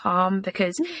of self-harm,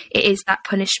 because it is that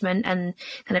punishment and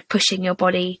kind of pushing your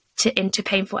body into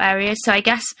painful areas. So I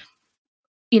guess,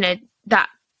 you know, that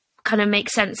kind of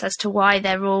makes sense as to why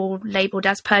they're all labelled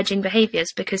as purging behaviours,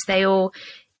 because they all,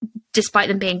 despite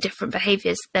them being different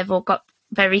behaviours, they've all got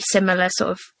very similar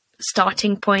sort of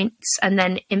starting points and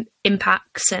then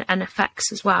impacts and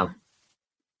effects as well.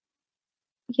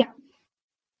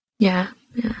 Yeah.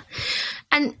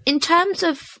 And in terms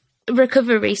of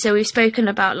recovery, so we've spoken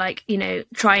about, like, you know,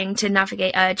 trying to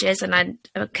navigate urges, and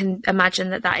I can imagine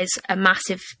that is a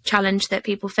massive challenge that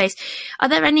people face. Are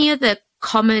there any other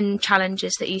common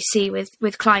challenges that you see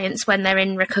with clients when they're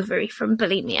in recovery from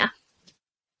bulimia?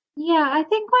 Yeah, I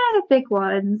think one of the big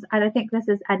ones, and I think this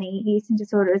is any eating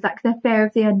disorder, is like the fear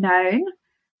of the unknown.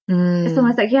 It's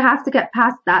almost like you have to get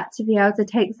past that to be able to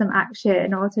take some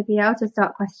action, or to be able to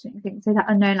start questioning things. So that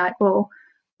unknown, like, well,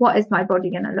 what is my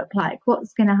body going to look like?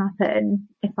 What's going to happen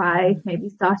if I maybe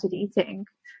started eating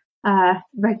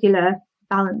regular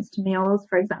balanced meals,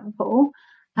 for example?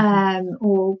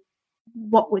 Or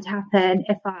what would happen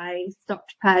if I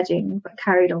stopped purging but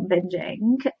carried on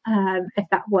binging, if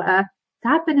that were to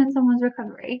happen in someone's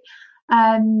recovery?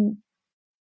 So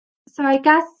I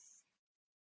guess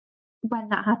when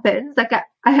that happens, I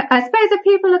suppose if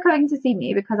people are coming to see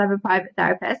me because I'm a private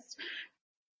therapist,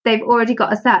 they've already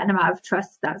got a certain amount of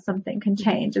trust that something can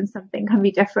change and something can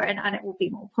be different and it will be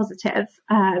more positive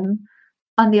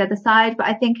on the other side. But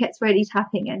I think it's really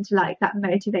tapping into like that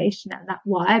motivation and that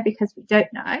why, because we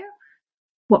don't know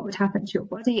what would happen to your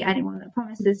body. Anyone that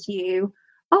promises you,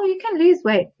 oh, you can lose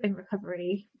weight in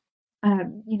recovery,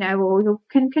 you know, or you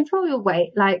can control your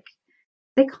weight, like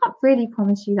they can't really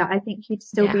promise you that. I think you'd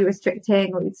still be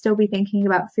restricting, or you'd still be thinking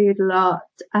about food a lot.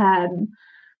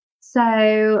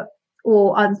 So,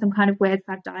 or on some kind of weird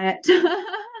fad diet.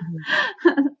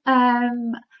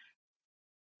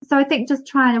 So I think just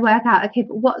trying to work out, okay,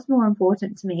 but what's more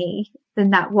important to me than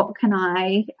that? What can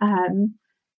I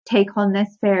take on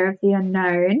this fear of the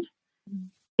unknown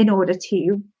in order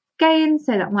to gain?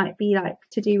 So that might be like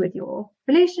to do with your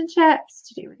relationships,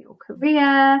 to do with your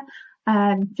career,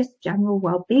 just general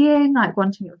well-being, like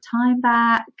wanting your time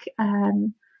back,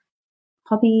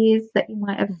 hobbies that you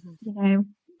might have, you know,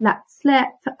 let slip.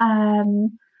 I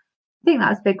think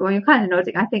that's a big one. You're kind of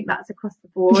nodding. I think that's across the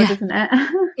board, isn't it?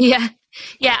 Yeah.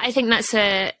 I think that's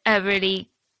a really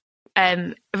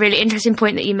interesting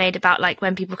point that you made about like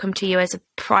when people come to you as a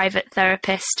private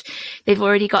therapist, they've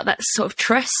already got that sort of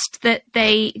trust that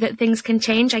things can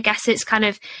change. I guess it's kind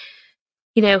of,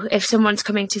 you know, if someone's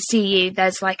coming to see you,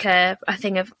 there's like a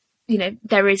thing of, you know,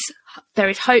 there is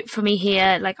hope for me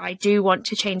here. Like I do want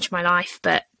to change my life,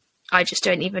 but I just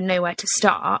don't even know where to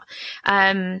start.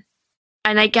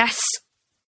 And I guess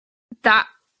that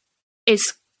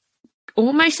is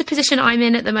almost the position I'm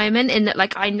in at the moment, in that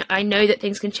like I know that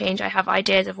things can change. I have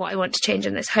ideas of what I want to change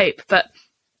and there's hope, but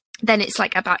then it's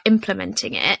like about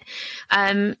implementing it.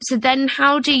 So then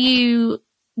how do you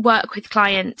work with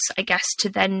clients, I guess, to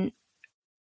then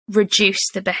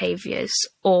reduce the behaviors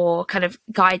or kind of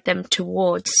guide them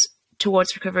towards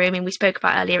recovery? I mean, we spoke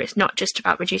about earlier, it's not just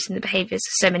about reducing the behaviors,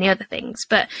 so many other things,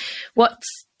 but what's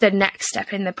the next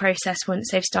step in the process once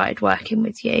they've started working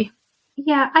with you?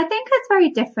 Yeah, I think it's very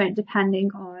different depending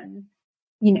on,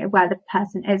 you know, where the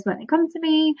person is when they come to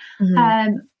me.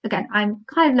 Again, I'm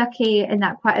kind of lucky in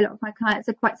that quite a lot of my clients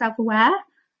are quite self-aware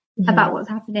about what's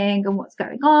happening and what's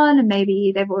going on, and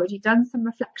maybe they've already done some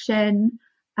reflection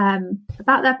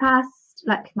about their past,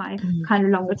 like my kind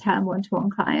of longer term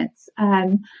one-to-one clients.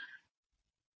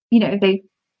 You know, they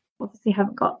obviously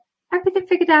haven't got everything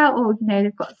figured out, or, you know,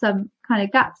 they've got some kind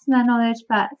of gaps in their knowledge,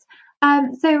 but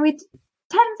so we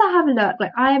tend to have a look.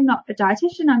 Like, I am not a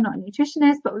dietitian, I'm not a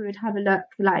nutritionist, but we would have a look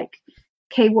like,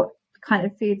 okay, what kind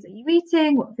of foods are you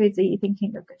eating? What foods are you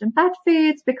thinking are good and bad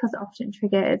foods? Because often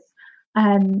triggers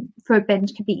for a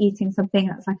binge could be eating something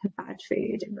that's like a bad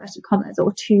food, inverted commas,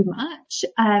 or too much.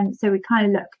 So we kind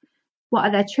of look, what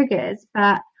are their triggers?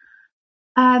 But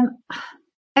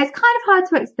it's kind of hard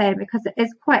to explain because it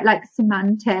is quite like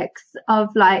semantics of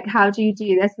like, how do you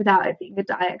do this without it being a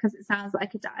diet? Because it sounds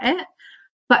like a diet,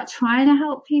 but trying to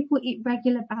help people eat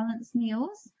regular balanced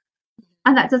meals.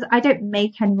 And that does, I don't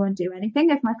make anyone do anything.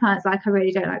 If my client's like, I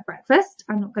really don't like breakfast,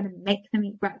 I'm not going to make them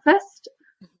eat breakfast.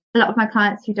 A lot of my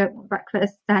clients who don't want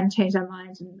breakfast then change their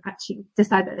mind and actually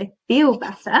decide that they feel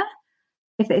better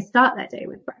if they start their day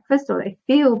with breakfast, or they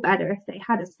feel better if they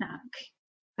had a snack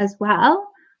as well,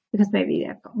 because maybe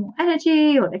they've got more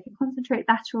energy or they can concentrate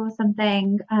better or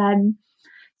something.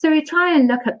 So we try and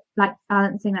look at like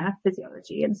balancing our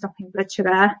physiology and stopping blood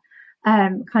sugar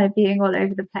kind of being all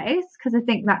over the place, because I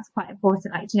think that's quite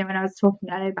important. Like, you know, when I was talking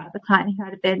earlier about the client who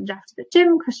had a binge after the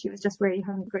gym because she was just really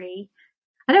hungry.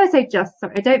 I know I say just,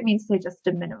 sorry, I don't mean to say just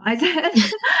to minimize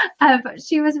it, but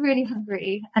she was really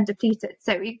hungry and depleted.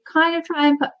 So we kind of try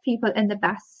and put people in the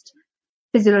best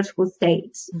physiological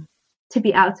state to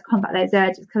be able to combat those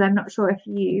urges, because I'm not sure if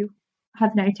you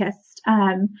have noticed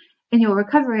in your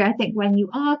recovery, I think when you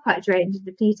are quite drained and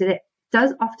depleted, it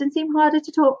does often seem harder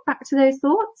to talk back to those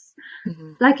thoughts.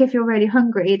 Like if you're really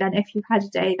hungry, then if you've had a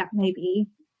day that maybe,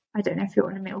 I don't know if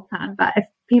you're on a meal plan, but if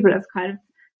people have kind of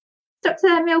stuck to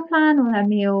their meal plan or their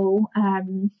meal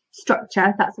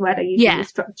structure, that's the word I use,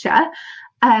 structure,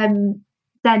 then,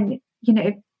 you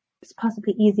know, it's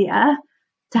possibly easier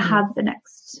to have the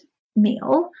next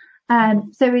meal.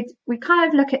 So we kind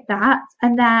of look at that,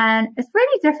 and then it's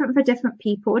really different for different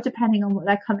people depending on what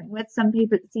they're coming with. Some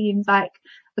people, it seems like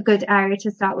a good area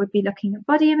to start would be looking at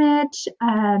body image.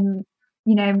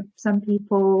 You know, some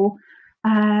people,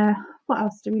 what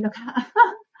else do we look at?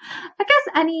 I guess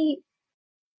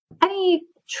any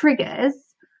triggers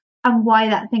and why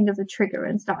that thing is a trigger,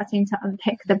 and starting to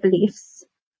unpick the beliefs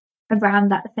around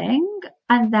that thing.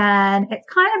 And then it's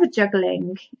kind of a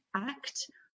juggling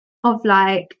act of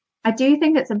like, I do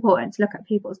think it's important to look at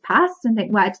people's past and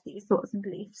think, where do these thoughts and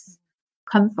beliefs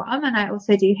come from? And I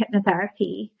also do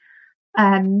hypnotherapy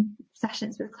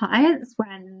sessions with clients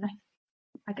when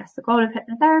I guess the goal of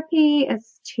hypnotherapy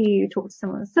is to talk to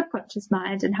someone's subconscious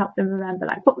mind and help them remember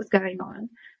like what was going on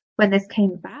when this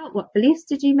came about, what beliefs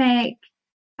did you make,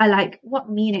 like what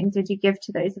meaning did you give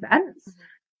to those events.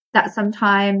 That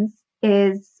sometimes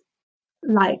is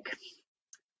like,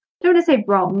 I don't want to say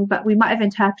wrong, but we might have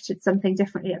interpreted something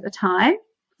differently at the time.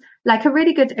 Like a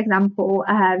really good example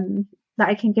that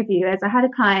I can give you is I had a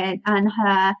client and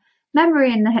her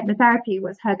memory in the hypnotherapy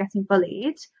was her getting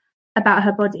bullied about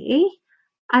her body.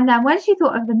 And then when she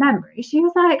thought of the memory, she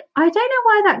was like, I don't know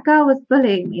why that girl was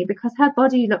bullying me because her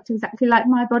body looked exactly like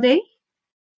my body.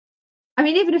 I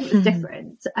mean, even if it was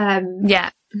different,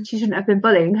 she shouldn't have been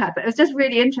bullying her. But it was just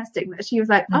really interesting that she was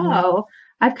like, oh,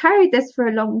 I've carried this for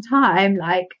a long time.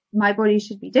 Like, my body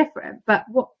should be different. But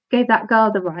what gave that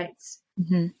girl the rights?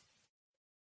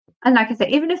 And like I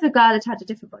said, even if the girl had a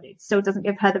different body, it still doesn't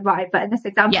give her the right. But in this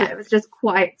example, it was just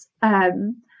quite,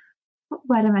 what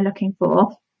word am I looking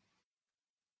for?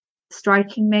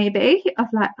 Striking, maybe, of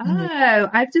like, oh,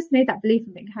 I've just made that belief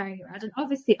and been carrying around. And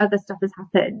obviously other stuff has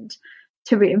happened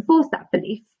to reinforce that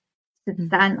belief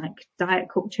since then, like diet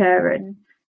culture and,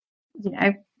 you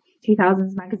know,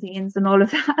 2000s magazines and all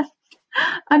of that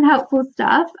unhelpful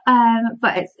stuff.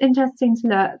 But it's interesting to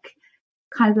look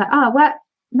kind of like, oh,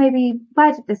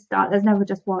 where did this start? There's never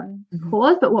just one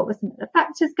cause, but what were some of the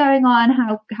factors going on?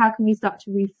 How can we start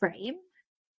to reframe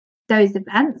those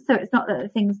events so it's not that the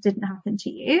things didn't happen to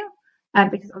you?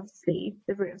 Because obviously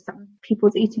the root of some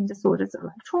people's eating disorders are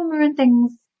like trauma and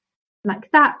things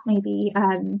like that. Maybe,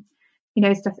 you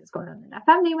know, stuff that's gone on in their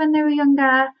family when they were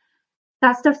younger.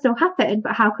 That stuff still happened,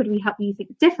 but how could we help you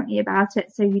think differently about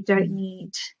it so you don't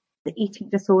need the eating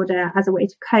disorder as a way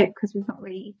to cope? Because we've not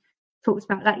really talked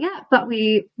about that yet, but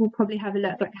we will probably have a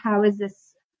look like, how is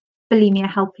this bulimia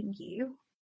helping you?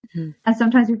 And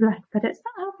sometimes people are like, but it's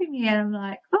not helping me. And I'm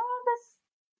like, oh, there's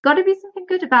got to be something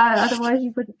good about it, otherwise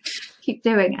you wouldn't keep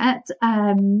doing it.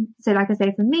 So like I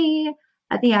say, for me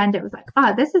at the end it was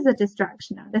like, this is a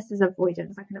distraction now, this is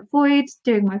avoidance. I can avoid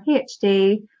doing my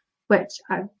PhD, which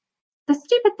the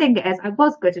stupid thing is I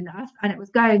was good enough and it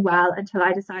was going well until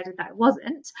I decided that it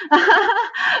wasn't.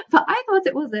 But I thought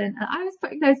it wasn't, and I was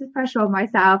putting loads of pressure on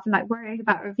myself and like worrying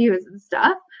about reviewers and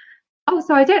stuff.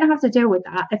 So I don't have to deal with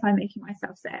that if I'm making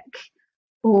myself sick.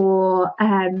 Or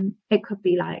it could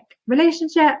be like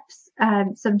relationships.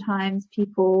 Sometimes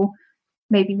people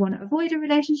maybe want to avoid a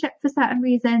relationship for certain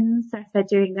reasons. So if they're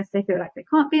doing this, they feel like they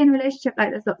can't be in a relationship. Like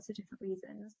there's lots of different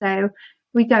reasons. So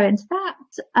we go into that.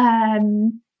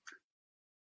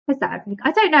 Is that everything?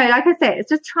 I don't know. Like I say, it's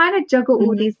just trying to juggle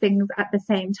all these things at the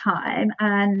same time.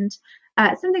 And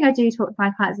something I do talk to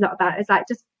my clients a lot about is like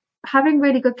just having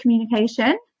really good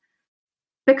communication.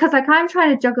 Because like I'm trying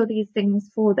to juggle these things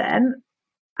for them.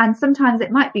 And sometimes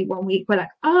it might be 1 week we're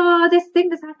like, this thing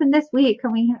that's happened this week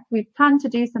and we plan to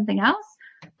do something else,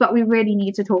 but we really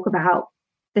need to talk about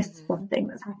this one thing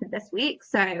that's happened this week.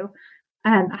 So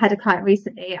I had a client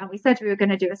recently and we said we were going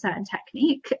to do a certain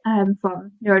technique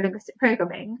from neuro-linguistic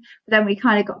programming, but then we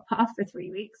kind of got put off for 3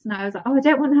 weeks and I was like, I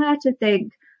don't want her to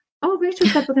think, Rachel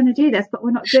said we're going to do this, but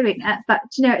we're not doing it. But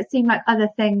you know, it seemed like other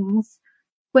things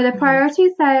were the priority.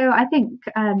 So I think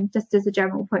just as a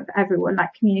general point for everyone,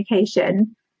 like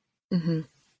communication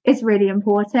is really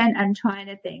important, and trying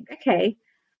to think, okay,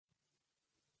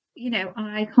 you know,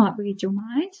 I can't read your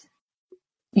mind.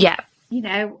 Yeah. You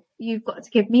know, you've got to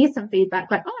give me some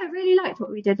feedback like, I really liked what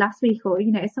we did last week. Or,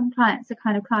 you know, some clients are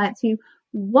kind of clients who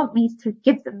want me to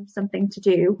give them something to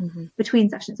do between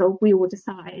sessions, or we will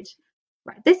decide,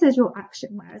 right, this is your action.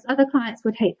 Whereas other clients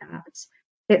would hate that.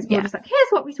 It's more just like, here's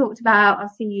what we talked about. I'll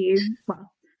see you. Well,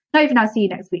 not even I'll see you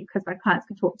next week, because my clients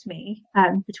can talk to me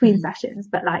between sessions.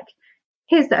 But like,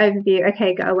 here's the overview.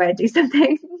 Okay, go away and do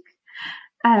something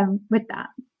with that.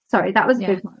 Sorry, that was a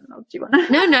big monologue. Do you want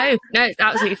to? No, it's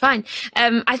absolutely fine.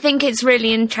 I think it's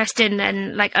really interesting,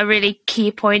 and like a really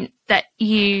key point that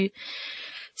you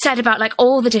said about like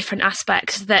all the different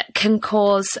aspects that can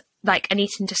cause like an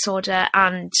eating disorder,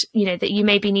 and you know that you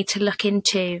maybe need to look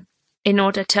into in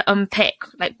order to unpick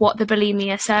like what the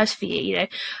bulimia serves for you. You know,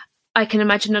 I can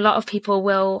imagine a lot of people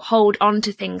will hold on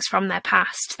to things from their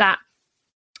past that,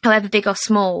 however big or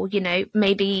small, you know,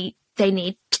 maybe they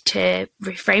need to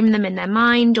reframe them in their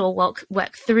mind or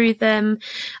work through them,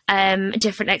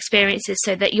 different experiences,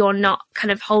 so that you're not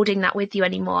kind of holding that with you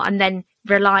anymore and then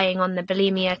relying on the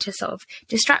bulimia to sort of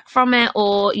distract from it,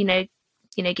 or, you know,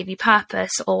 give you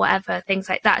purpose or whatever, things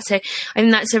like that. So I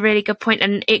think that's a really good point,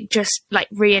 and it just like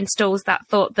reinstalls that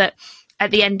thought that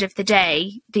at the end of the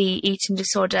day, the eating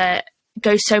disorder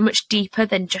goes so much deeper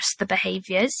than just the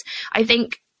behaviors. I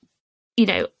think, you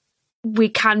know, we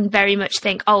can very much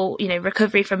think, oh,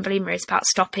 recovery from bulimia is about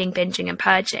stopping binging and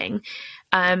purging.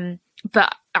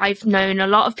 But I've known a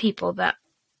lot of people that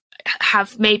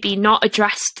have maybe not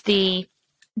addressed the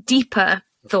deeper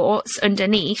thoughts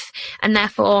underneath, and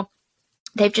therefore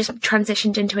they've just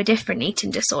transitioned into a different eating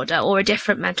disorder or a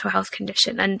different mental health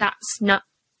condition, and that's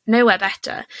nowhere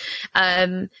better.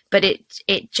 But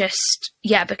it just,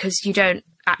 because you don't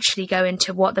actually go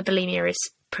into what the bulimia is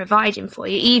providing for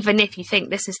you. Even if you think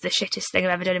this is the shittest thing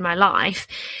I've ever done in my life,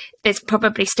 there's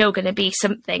probably still going to be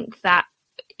something that,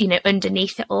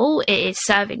 underneath it all, it is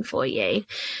serving for you.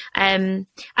 And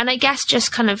I guess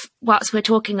just kind of whilst we're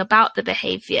talking about the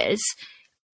behaviours,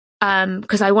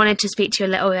 because I wanted to speak to you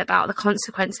a little bit about the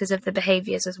consequences of the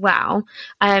behaviours as well.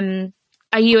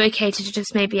 Are you okay to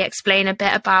just maybe explain a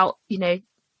bit about,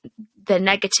 the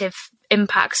negative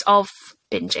impacts of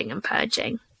binging and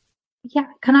purging? Yeah,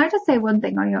 can I just say one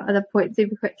thing on your other point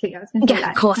super quickly? I was going to say,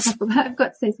 of course. I've got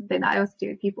to say something that I also do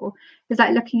with people, is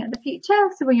like looking at the future.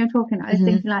 So when you're talking, I was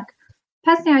thinking like,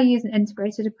 personally, I use an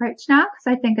integrated approach now because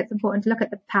I think it's important to look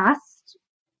at the past.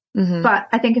 But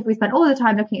I think if we spend all the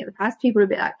time looking at the past, people would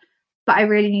be like, but I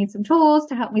really need some tools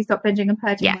to help me stop binging and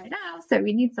purging right now. So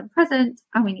we need some present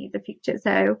and we need the future.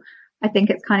 So I think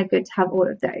it's kind of good to have all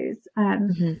of those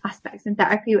aspects in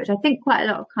therapy, which I think quite a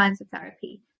lot of kinds of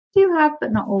therapy do have,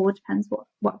 but not all. Depends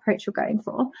what approach you're going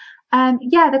for.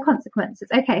 The consequences.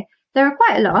 Okay, there are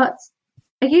quite a lot.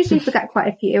 I usually forget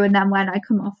quite a few, and then when I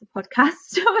come off the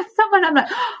podcast with someone, I'm like,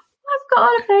 oh, I've got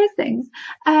all of those things.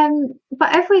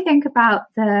 But if we think about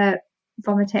the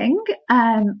vomiting,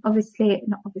 obviously,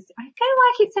 not obviously, I don't know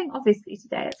why I keep saying obviously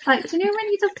today. It's like, do you know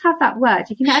when you just have that word,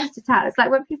 you can edit it out. It's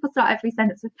like when people start every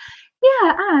sentence with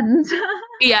and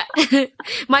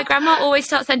my grandma always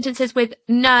starts sentences with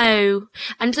no,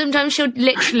 and sometimes she'll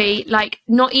literally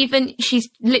she's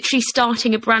literally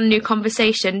starting a brand new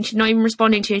conversation, she's not even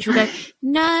responding to you, and she'll go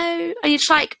no, and you're just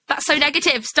like, that's so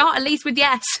negative, start at least with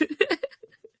yes.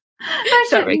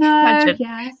 Sorry, no,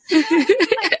 yes.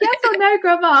 Like, yes or no,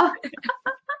 grandma.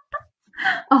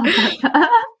 It's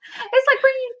like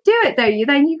when you do it though, you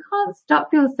can't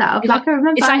stop yourself. Like I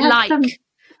remember, I had some.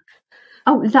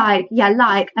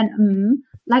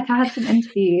 Like I had some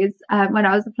interviews when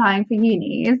I was applying for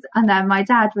unis, and then my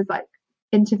dad was like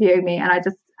interviewing me, and I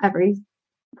just every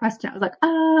question I was like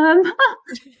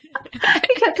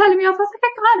he kept telling me off. I was like,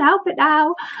 I can't help it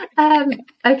now.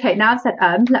 Okay, now I've said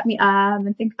let me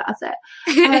and think about it.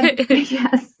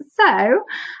 Yes, so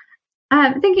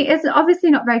thinking is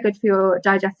obviously not very good for your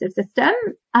digestive system,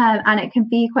 and it can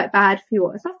be quite bad for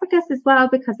your esophagus as well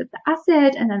because of the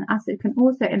acid, and then acid can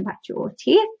also impact your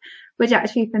teeth, which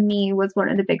actually for me was one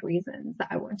of the big reasons that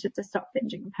I wanted to stop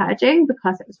binging and purging,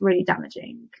 because it was really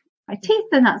damaging my teeth,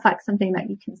 and that's like something that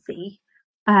you can see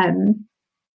for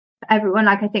everyone.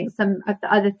 Like I think some of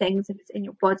the other things, if it's in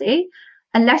your body,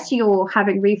 unless you're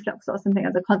having reflux or something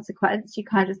as a consequence, you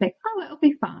kind of just think, oh, it'll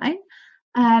be fine.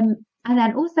 And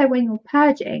then also when you're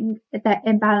purging, that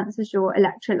imbalances your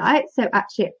electrolytes. So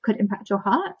actually it could impact your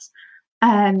heart,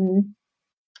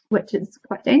 which is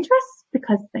quite dangerous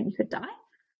because then you could die.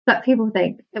 But people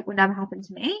think it will never happen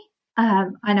to me.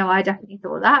 I know I definitely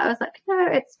thought that. I was like, no,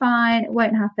 it's fine. It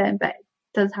won't happen, but it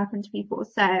does happen to people.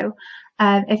 So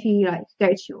if you go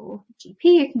to your GP,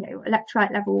 you can get your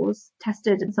electrolyte levels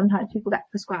tested, and sometimes people get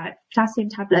prescribed potassium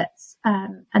tablets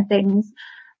and things.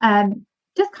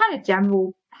 Just kind of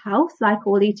general health, like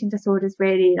all eating disorders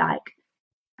really, like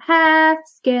hair,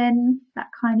 skin, that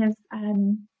kind of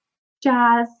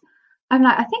jazz.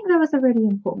 I think there was a really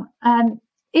important one.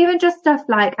 Even just stuff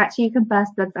like actually you can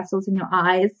burst blood vessels in your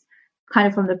eyes kind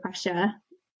of from the pressure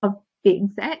of being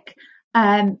sick.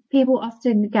 People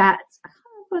often get, I can't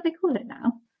remember what they call it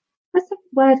now. What's the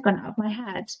word gone out of my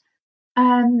head?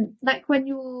 Like when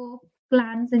your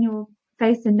glands in your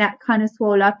face and neck kind of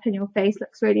swell up and your face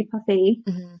looks really puffy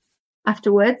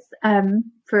afterwards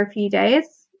for a few days.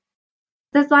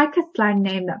 There's like a slang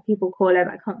name that people call it,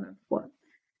 but I can't remember what.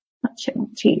 Not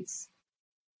chipmunk cheeks.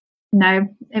 No.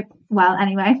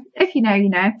 Anyway, if you know, you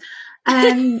know.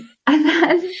 And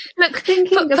then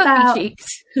thinking about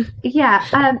cheeks.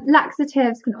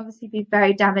 Laxatives can obviously be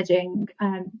very damaging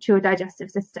to your digestive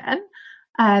system.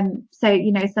 So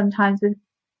sometimes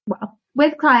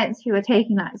with clients who are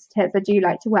taking laxatives, I do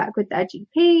like to work with their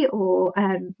GP or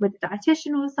with a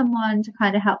dietitian or someone to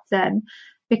kind of help them,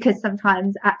 because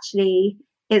sometimes actually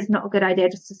it's not a good idea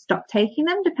just to stop taking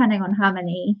them, depending on how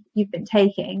many you've been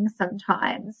taking.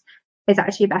 Sometimes it's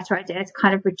actually a better idea to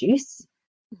kind of reduce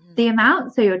the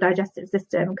amount so your digestive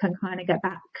system can kind of get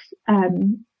back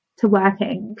to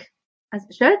working as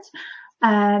it should.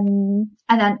 And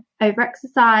then over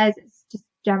exercise, it's just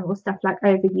general stuff like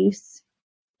overuse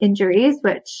injuries,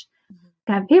 which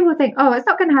people think, oh, it's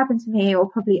not going to happen to me, or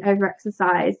probably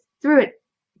overexercise through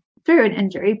an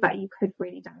injury, but you could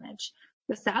really damage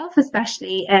yourself,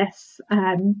 especially if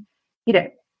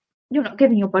you're not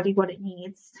giving your body what it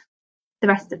needs the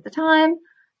rest of the time.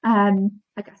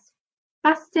 I guess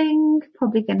fasting,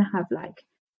 probably going to have like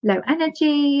low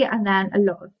energy, and then a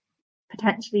lot of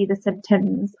potentially the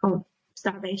symptoms of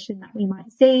starvation that we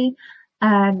might see.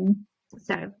 So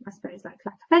I suppose like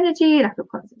lack of energy, lack of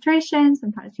concentration,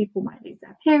 sometimes people might lose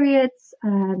their periods,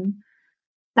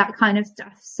 that kind of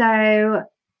stuff. So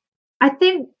I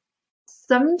think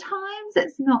sometimes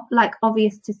it's not like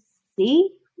obvious to see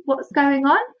what's going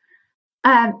on.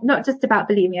 Not just about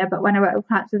bulimia, but when I work with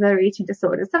clients with other eating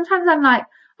disorders, sometimes I'm like,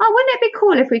 oh, wouldn't it be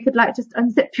cool if we could like just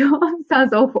unzip your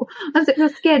sounds awful, unzip your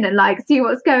skin and like see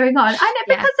what's going on? And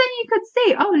because then you could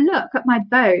see, oh, look at my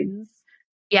bones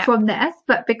from this.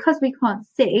 But because we can't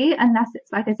see, unless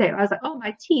it's like I say, I was like, oh,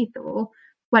 my teeth, or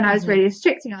when I was really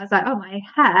restricting, I was like, oh, my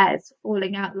hair is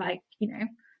falling out like,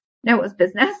 no one's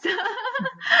business.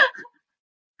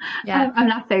 I'm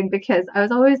laughing because I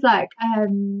was always like,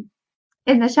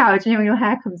 in the shower, do you know when your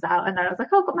hair comes out? And then I was like,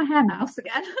 oh, I've got my hair mouse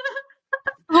again.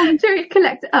 Do we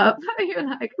collect it up? You're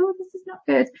like, oh, this is not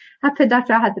good. Happened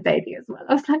after I had the baby as well.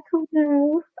 I was like, oh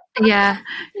no. Yeah.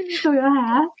 You saw your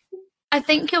hair. I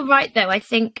think you're right though. I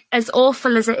think as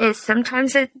awful as it is,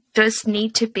 sometimes it does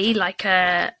need to be like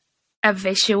a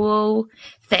visual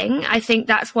thing. I think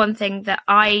that's one thing that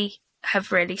I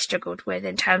have really struggled with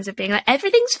in terms of being like,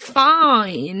 everything's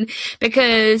fine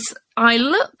because I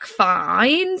look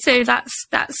fine, so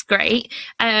that's great.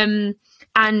 And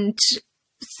I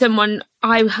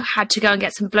had to go and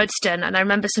get some bloods done, and I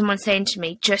remember someone saying to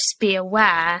me, just be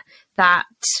aware that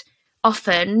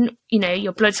often,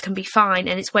 your bloods can be fine,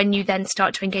 and it's when you then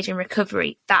start to engage in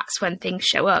recovery, that's when things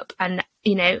show up. And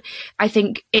I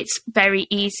think it's very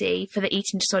easy for the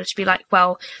eating disorder to be like,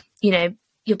 well, your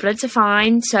bloods are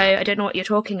fine, so I don't know what you're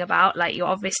talking about. Like, you're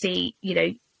obviously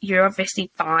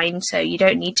fine, so you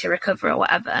don't need to recover or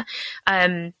whatever.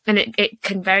 And it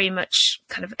can very much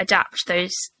kind of adapt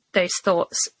those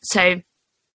thoughts. So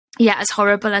yeah, as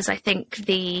horrible as I think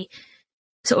the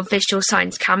sort of visual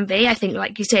signs can be, I think,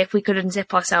 like you say, if we could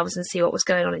unzip ourselves and see what was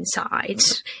going on inside,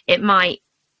 it might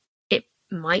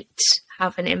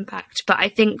have an impact. But I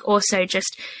think also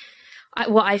just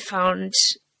what I found,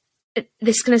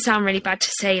 this is going to sound really bad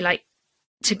to say, like,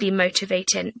 to be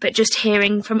motivating, but just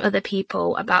hearing from other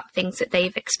people about things that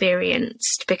they've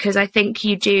experienced, because I think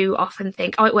you do often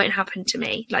think, oh, it won't happen to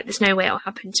me, like there's no way it'll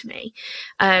happen to me,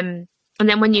 and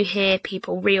then when you hear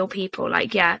real people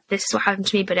like, yeah, this is what happened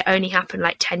to me, but it only happened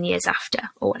like 10 years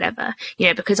after or whatever,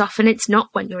 because often it's not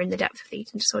when you're in the depth of the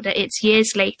eating disorder, it's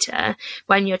years later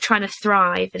when you're trying to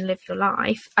thrive and live your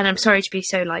life. And I'm sorry to be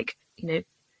so like,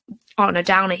 on a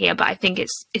downer here, but I think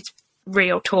it's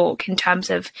real talk in terms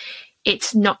of,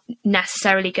 it's not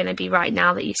necessarily going to be right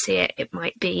now that you see it. It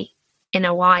might be in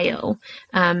a while.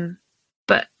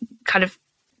 But kind of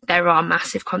there are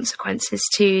massive consequences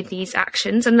to these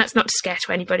actions. And that's not to scare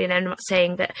to anybody. And I'm not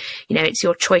saying that, it's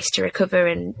your choice to recover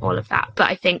and all of that. But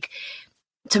I think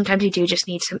sometimes you do just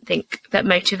need something that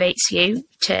motivates you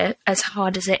to, as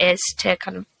hard as it is, to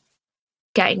kind of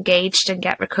get engaged and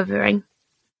get recovering.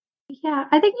 Yeah,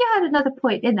 I think you had another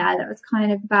point in there that was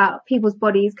kind of about people's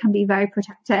bodies can be very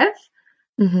protective,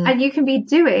 and you can be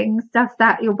doing stuff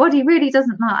that your body really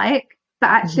doesn't like,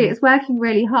 but actually it's working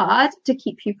really hard to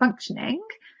keep you functioning.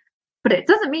 But it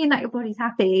doesn't mean that your body's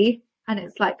happy, and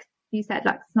it's like you said,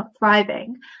 like it's not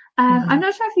thriving. I'm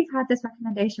not sure if you've had this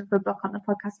recommendation for a book on the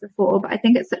podcast before, but I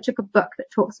think it's such a good book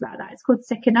that talks about that. It's called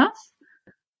Sick Enough.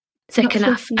 Sick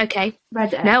Enough. Okay.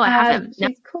 Read it? No, I haven't.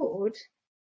 She's called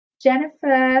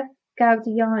Jennifer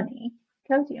Gaudiani.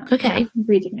 Okay. I'm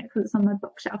reading it because it's on my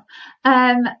bookshelf.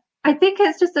 I think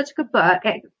it's just such a good book.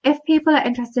 If people are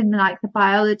interested in like the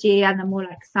biology and the more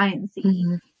like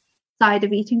sciencey side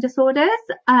of eating disorders,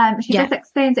 she just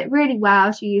explains it really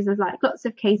well. She uses like lots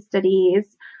of case studies,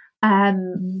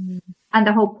 and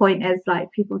the whole point is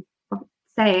like people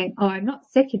saying, "Oh, I'm not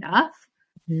sick enough,"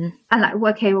 and like,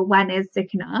 okay, well, when is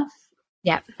sick enough?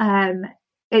 Yeah.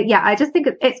 I just think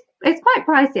it's quite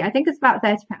pricey. I think it's about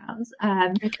 £30.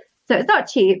 So it's not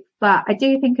cheap, but I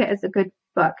do think it is a good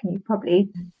book, and you probably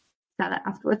sell it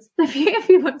afterwards if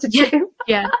you want to do.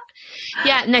 Yeah.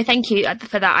 No, thank you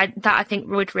for that. That I think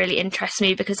would really interest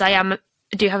me, because I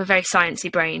do have a very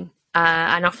sciencey brain,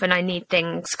 and often I need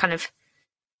things kind of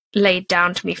laid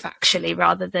down to me factually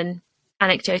rather than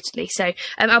anecdotally. So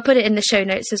I'll put it in the show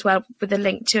notes as well with a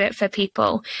link to it for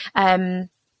people.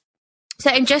 So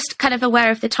I'm just kind of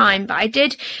aware of the time, but I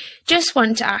did just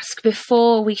want to ask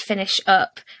before we finish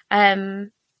up,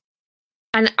 and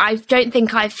I don't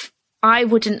think I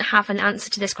wouldn't have an answer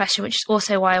to this question, which is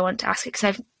also why I want to ask it,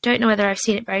 because I don't know whether I've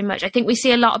seen it very much. I think we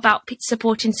see a lot about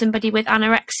supporting somebody with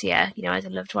anorexia, as a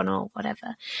loved one or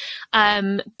whatever.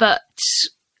 But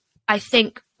I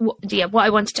think, what I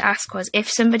wanted to ask was, if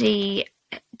somebody's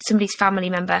family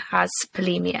member has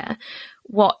bulimia,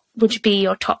 what would be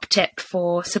your top tip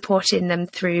for supporting them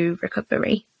through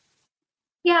recovery?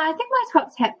 Yeah, I think my top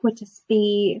tip would just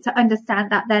be to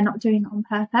understand that they're not doing it on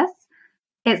purpose.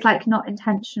 It's like not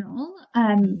intentional.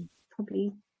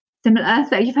 Probably similar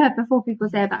that you've heard before people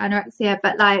say about anorexia,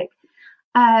 but like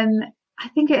I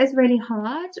think it is really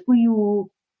hard when you're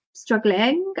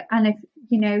struggling, and if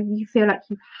you feel like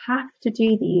you have to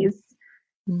do these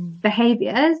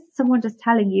behaviors, someone just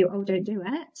telling you, oh, don't do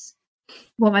it.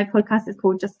 Well, my podcast is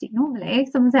called Just Eat Normally.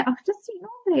 Someone said, oh, just eat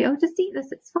normally, oh, just eat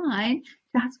this, it's fine,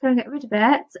 you have to go and get rid of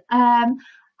it. And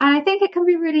I think it can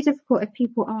be really difficult if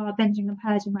people are binging and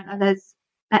purging when others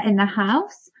are in the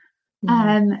house.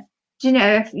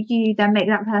 If you then make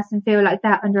that person feel like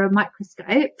they're under a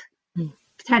microscope,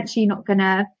 potentially not going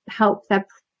to help their,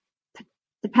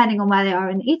 depending on where they are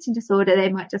in the eating disorder, they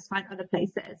might just find other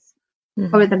places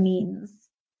or other means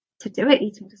to do it.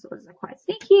 Eating disorders are quite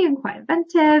sneaky and quite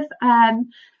inventive.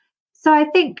 So I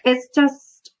think it's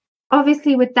just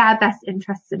obviously with their best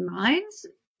interests in mind.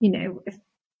 It's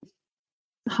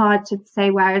hard to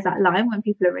say where is that line when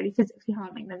people are really physically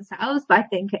harming themselves, but I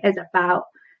think it is about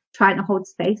trying to hold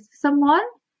space for someone,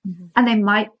 and they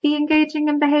might be engaging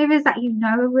in behaviors that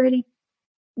are really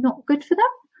not good for them,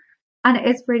 and it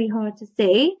is really hard to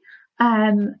see.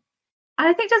 And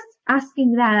I think just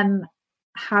asking them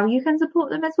how you can support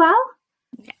them as well,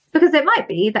 because it might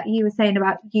be that you were saying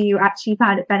about you actually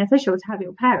found it beneficial to have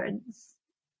your parents,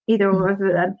 either or of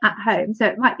them, at home. So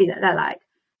it might be that they're like,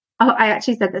 oh, I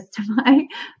actually said this to my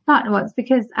partner once,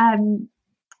 because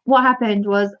what happened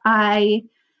was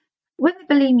when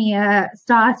the bulimia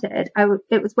started,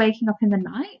 it was waking up in the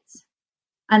night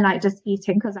and like just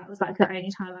eating, because that was like the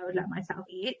only time I would let myself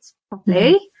eat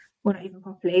properly. Well, not even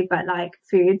properly, but like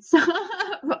foods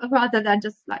rather than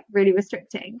just like really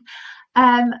restricting.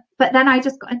 But then I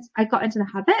got into the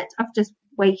habit of just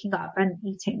waking up and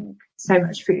eating so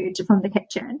much food from the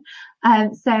kitchen.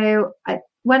 So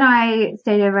when I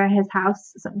stayed over at his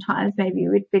house, sometimes, maybe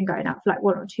we'd been going out for like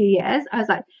 1 or 2 years, I was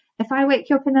like, if I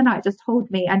wake you up in the night, just hold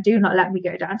me and do not let me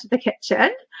go down to the kitchen.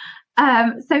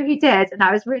 So he did, and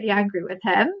I was really angry with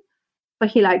him, but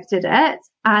he did it.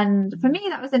 And for me,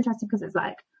 that was interesting, because it's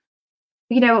like,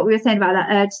 what we were saying about that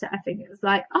urge set, I think it was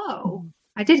like, oh,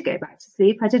 I did go back to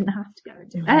sleep. I didn't have to go and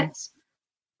do it.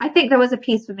 I think there was a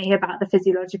piece for me about the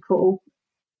physiological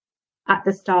at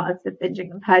the start of the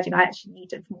binging and purging. I actually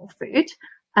needed more food.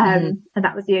 And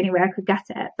that was the only way I could get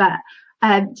it. But,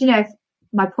 if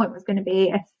my point was going to be,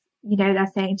 if, they're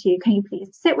saying to you, can you please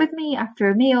sit with me after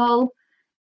a meal?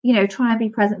 Try and be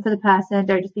present for the person.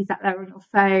 Don't just be sat there on your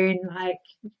phone.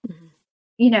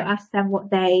 Ask them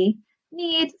what they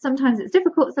need. Sometimes it's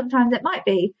difficult, sometimes it might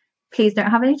be, please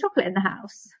don't have any chocolate in the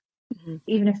house.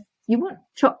 Even if you want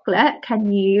chocolate,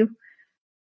 can you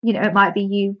it might be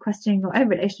you questioning your own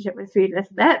relationship with food a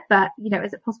little bit, but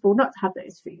is it possible not to have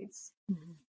those foods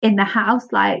in the house?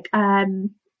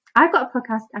 I've got a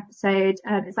podcast episode,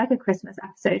 it's like a Christmas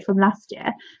episode from last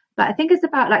year, but I think it's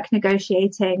about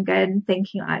negotiating and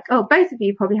thinking oh, both of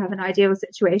you probably have an ideal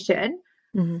situation,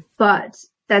 but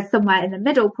there's somewhere in the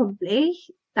middle probably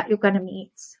that you're going to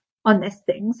meet on this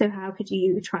thing. So how could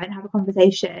you try and have a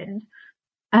conversation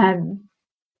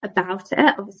about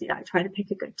it? Obviously, trying to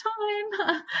pick a good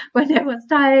time when no one's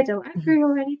tired or angry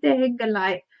or anything.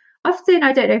 And often,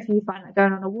 I don't know if you find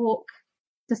going on a walk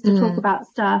just to talk about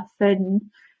stuff, and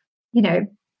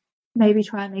maybe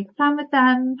try and make a plan with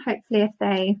them. Hopefully, if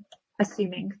they,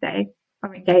 assuming they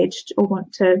are engaged or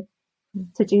want to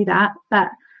do that. But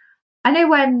I know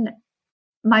when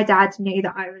my dad knew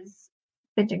that I was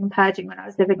binging and purging when I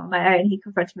was living on my own, he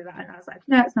confronted me about it, and I was like,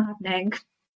 no, it's not happening.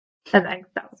 And then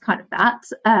that was kind of that,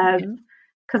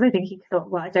 because I think he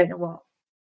thought, well, I don't know what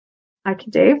I can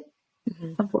do,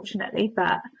 unfortunately.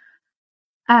 But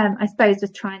I suppose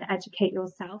just trying to educate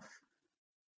yourself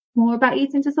more about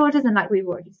eating disorders, and we've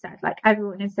already said,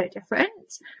 everyone is so different,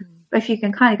 but if you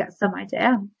can kind of get some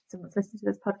idea, someone's listening to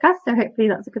this podcast, so hopefully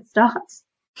that's a good start.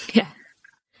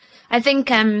 I think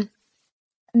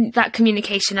that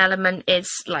communication element is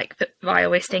I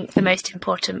always think the most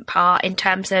important part, in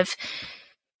terms of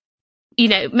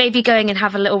maybe going and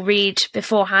have a little read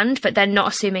beforehand, but then not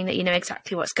assuming that you know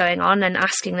exactly what's going on, and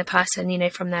asking the person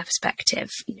from their perspective,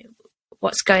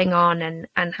 what's going on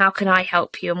and how can I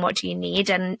help you and what do you need,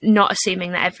 and not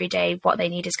assuming that every day what they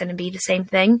need is going to be the same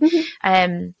thing.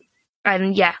 And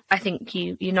yeah, I think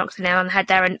you knocked the nail on the head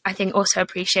there. And I think also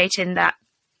appreciating that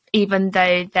even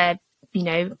though they're, you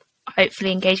know,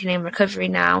 hopefully engaging in recovery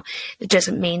now, it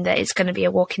doesn't mean that it's going to be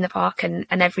a walk in the park and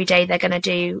every day they're going to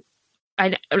do.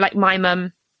 Like my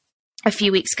mum a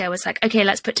few weeks ago was like, okay,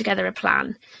 let's put together a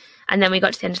plan. And then we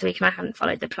got to the end of the week and I hadn't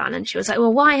followed the plan. And she was like,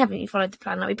 well, why haven't you followed the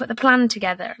plan? Like, we put the plan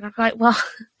together. And I'm like, well,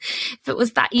 if it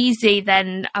was that easy,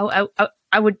 then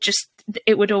I would just,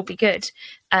 it would all be good.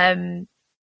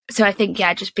 So I think,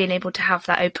 yeah, just being able to have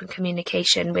that open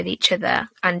communication with each other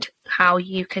and how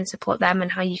you can support them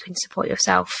and how you can support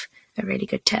yourself are really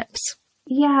good tips.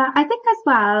 Yeah, I think as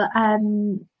well,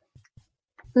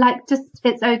 like, just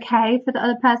it's okay for the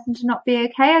other person to not be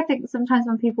okay. I think sometimes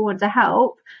when people want to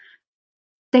help,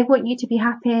 they want you to be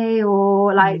happy,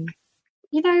 or like,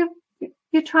 you know,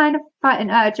 you're trying to fight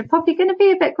an urge. You're probably going to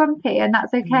be a bit grumpy, and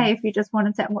that's okay if you just want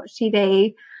to sit and watch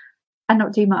TV and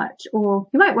not do much, or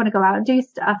you might want to go out and do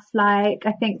stuff. Like,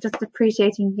 I think just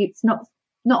appreciating you, it's not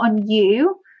on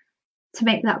you to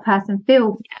make that person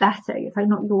feel better. It's like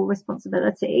not your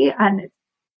responsibility, and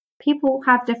people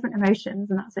have different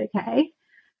emotions, and that's okay.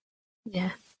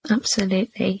 Yeah,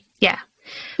 absolutely. Yeah,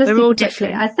 just we're all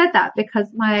different. I said that because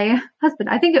my husband,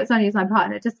 I think it was only my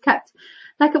partner, just kept,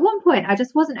 like, at one point I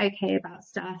just wasn't okay about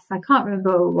stuff. I can't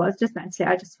remember what it was, just mentally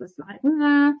I just was like,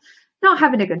 not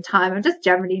having a good time. I'm just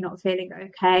generally not feeling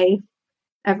okay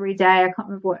every day. I can't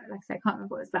remember what, like I said, I can't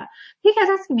remember what it was that. He kept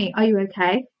asking me, are you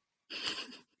okay? And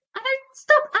I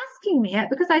stop asking me it,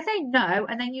 because I say no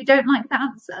and then you don't like the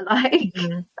answer. Like,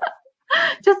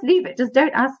 just leave it. Just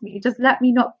don't ask me. Just let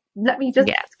me just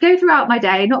go throughout my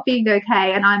day not being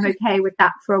okay, and I'm okay with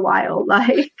that for a while.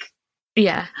 Like,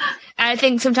 yeah, I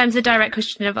think sometimes the direct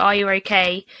question of "Are you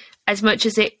okay?" as much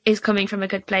as it is coming from a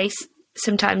good place,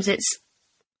 sometimes it's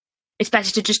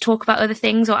better to just talk about other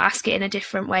things or ask it in a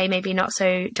different way, maybe not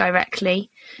so directly.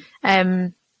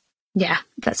 Yeah,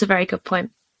 that's a very good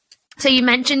point. So you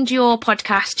mentioned your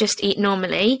podcast, Just Eat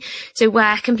Normally. So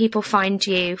where can people find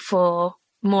you for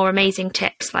more amazing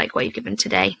tips like what you've given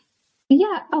today?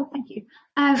 Yeah. Oh, thank you.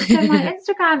 So my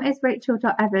Instagram is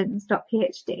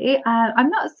rachel.evans.phd. I'm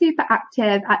not super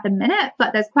active at the minute,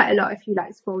 but there's quite a lot if you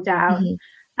like scroll down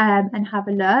and have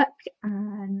a look.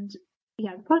 And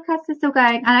yeah, the podcast is still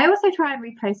going. And I also try and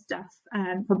repost stuff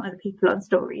from other people on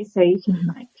stories, so you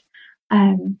can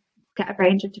get a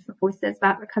range of different voices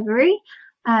about recovery.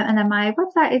 And then my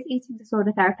website is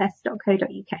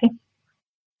eatingdisordertherapist.co.uk.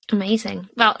 Amazing.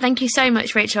 Well, thank you so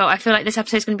much, Rachel. I feel like this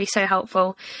episode is going to be so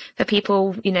helpful for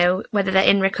people, you know, whether they're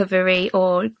in recovery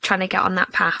or trying to get on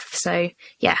that path. So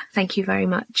yeah, thank you very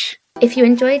much. If you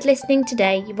enjoyed listening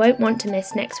today, you won't want to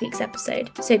miss next week's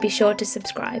episode, so be sure to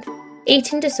subscribe.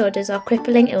 Eating disorders are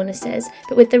crippling illnesses,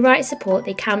 but with the right support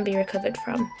they can be recovered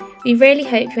from. We really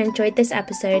hope you enjoyed this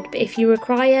episode, but if you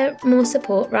require more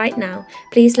support right now,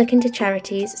 please look into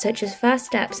charities such as First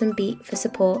Steps and Beat for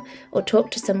support, or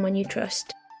talk to someone you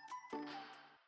trust.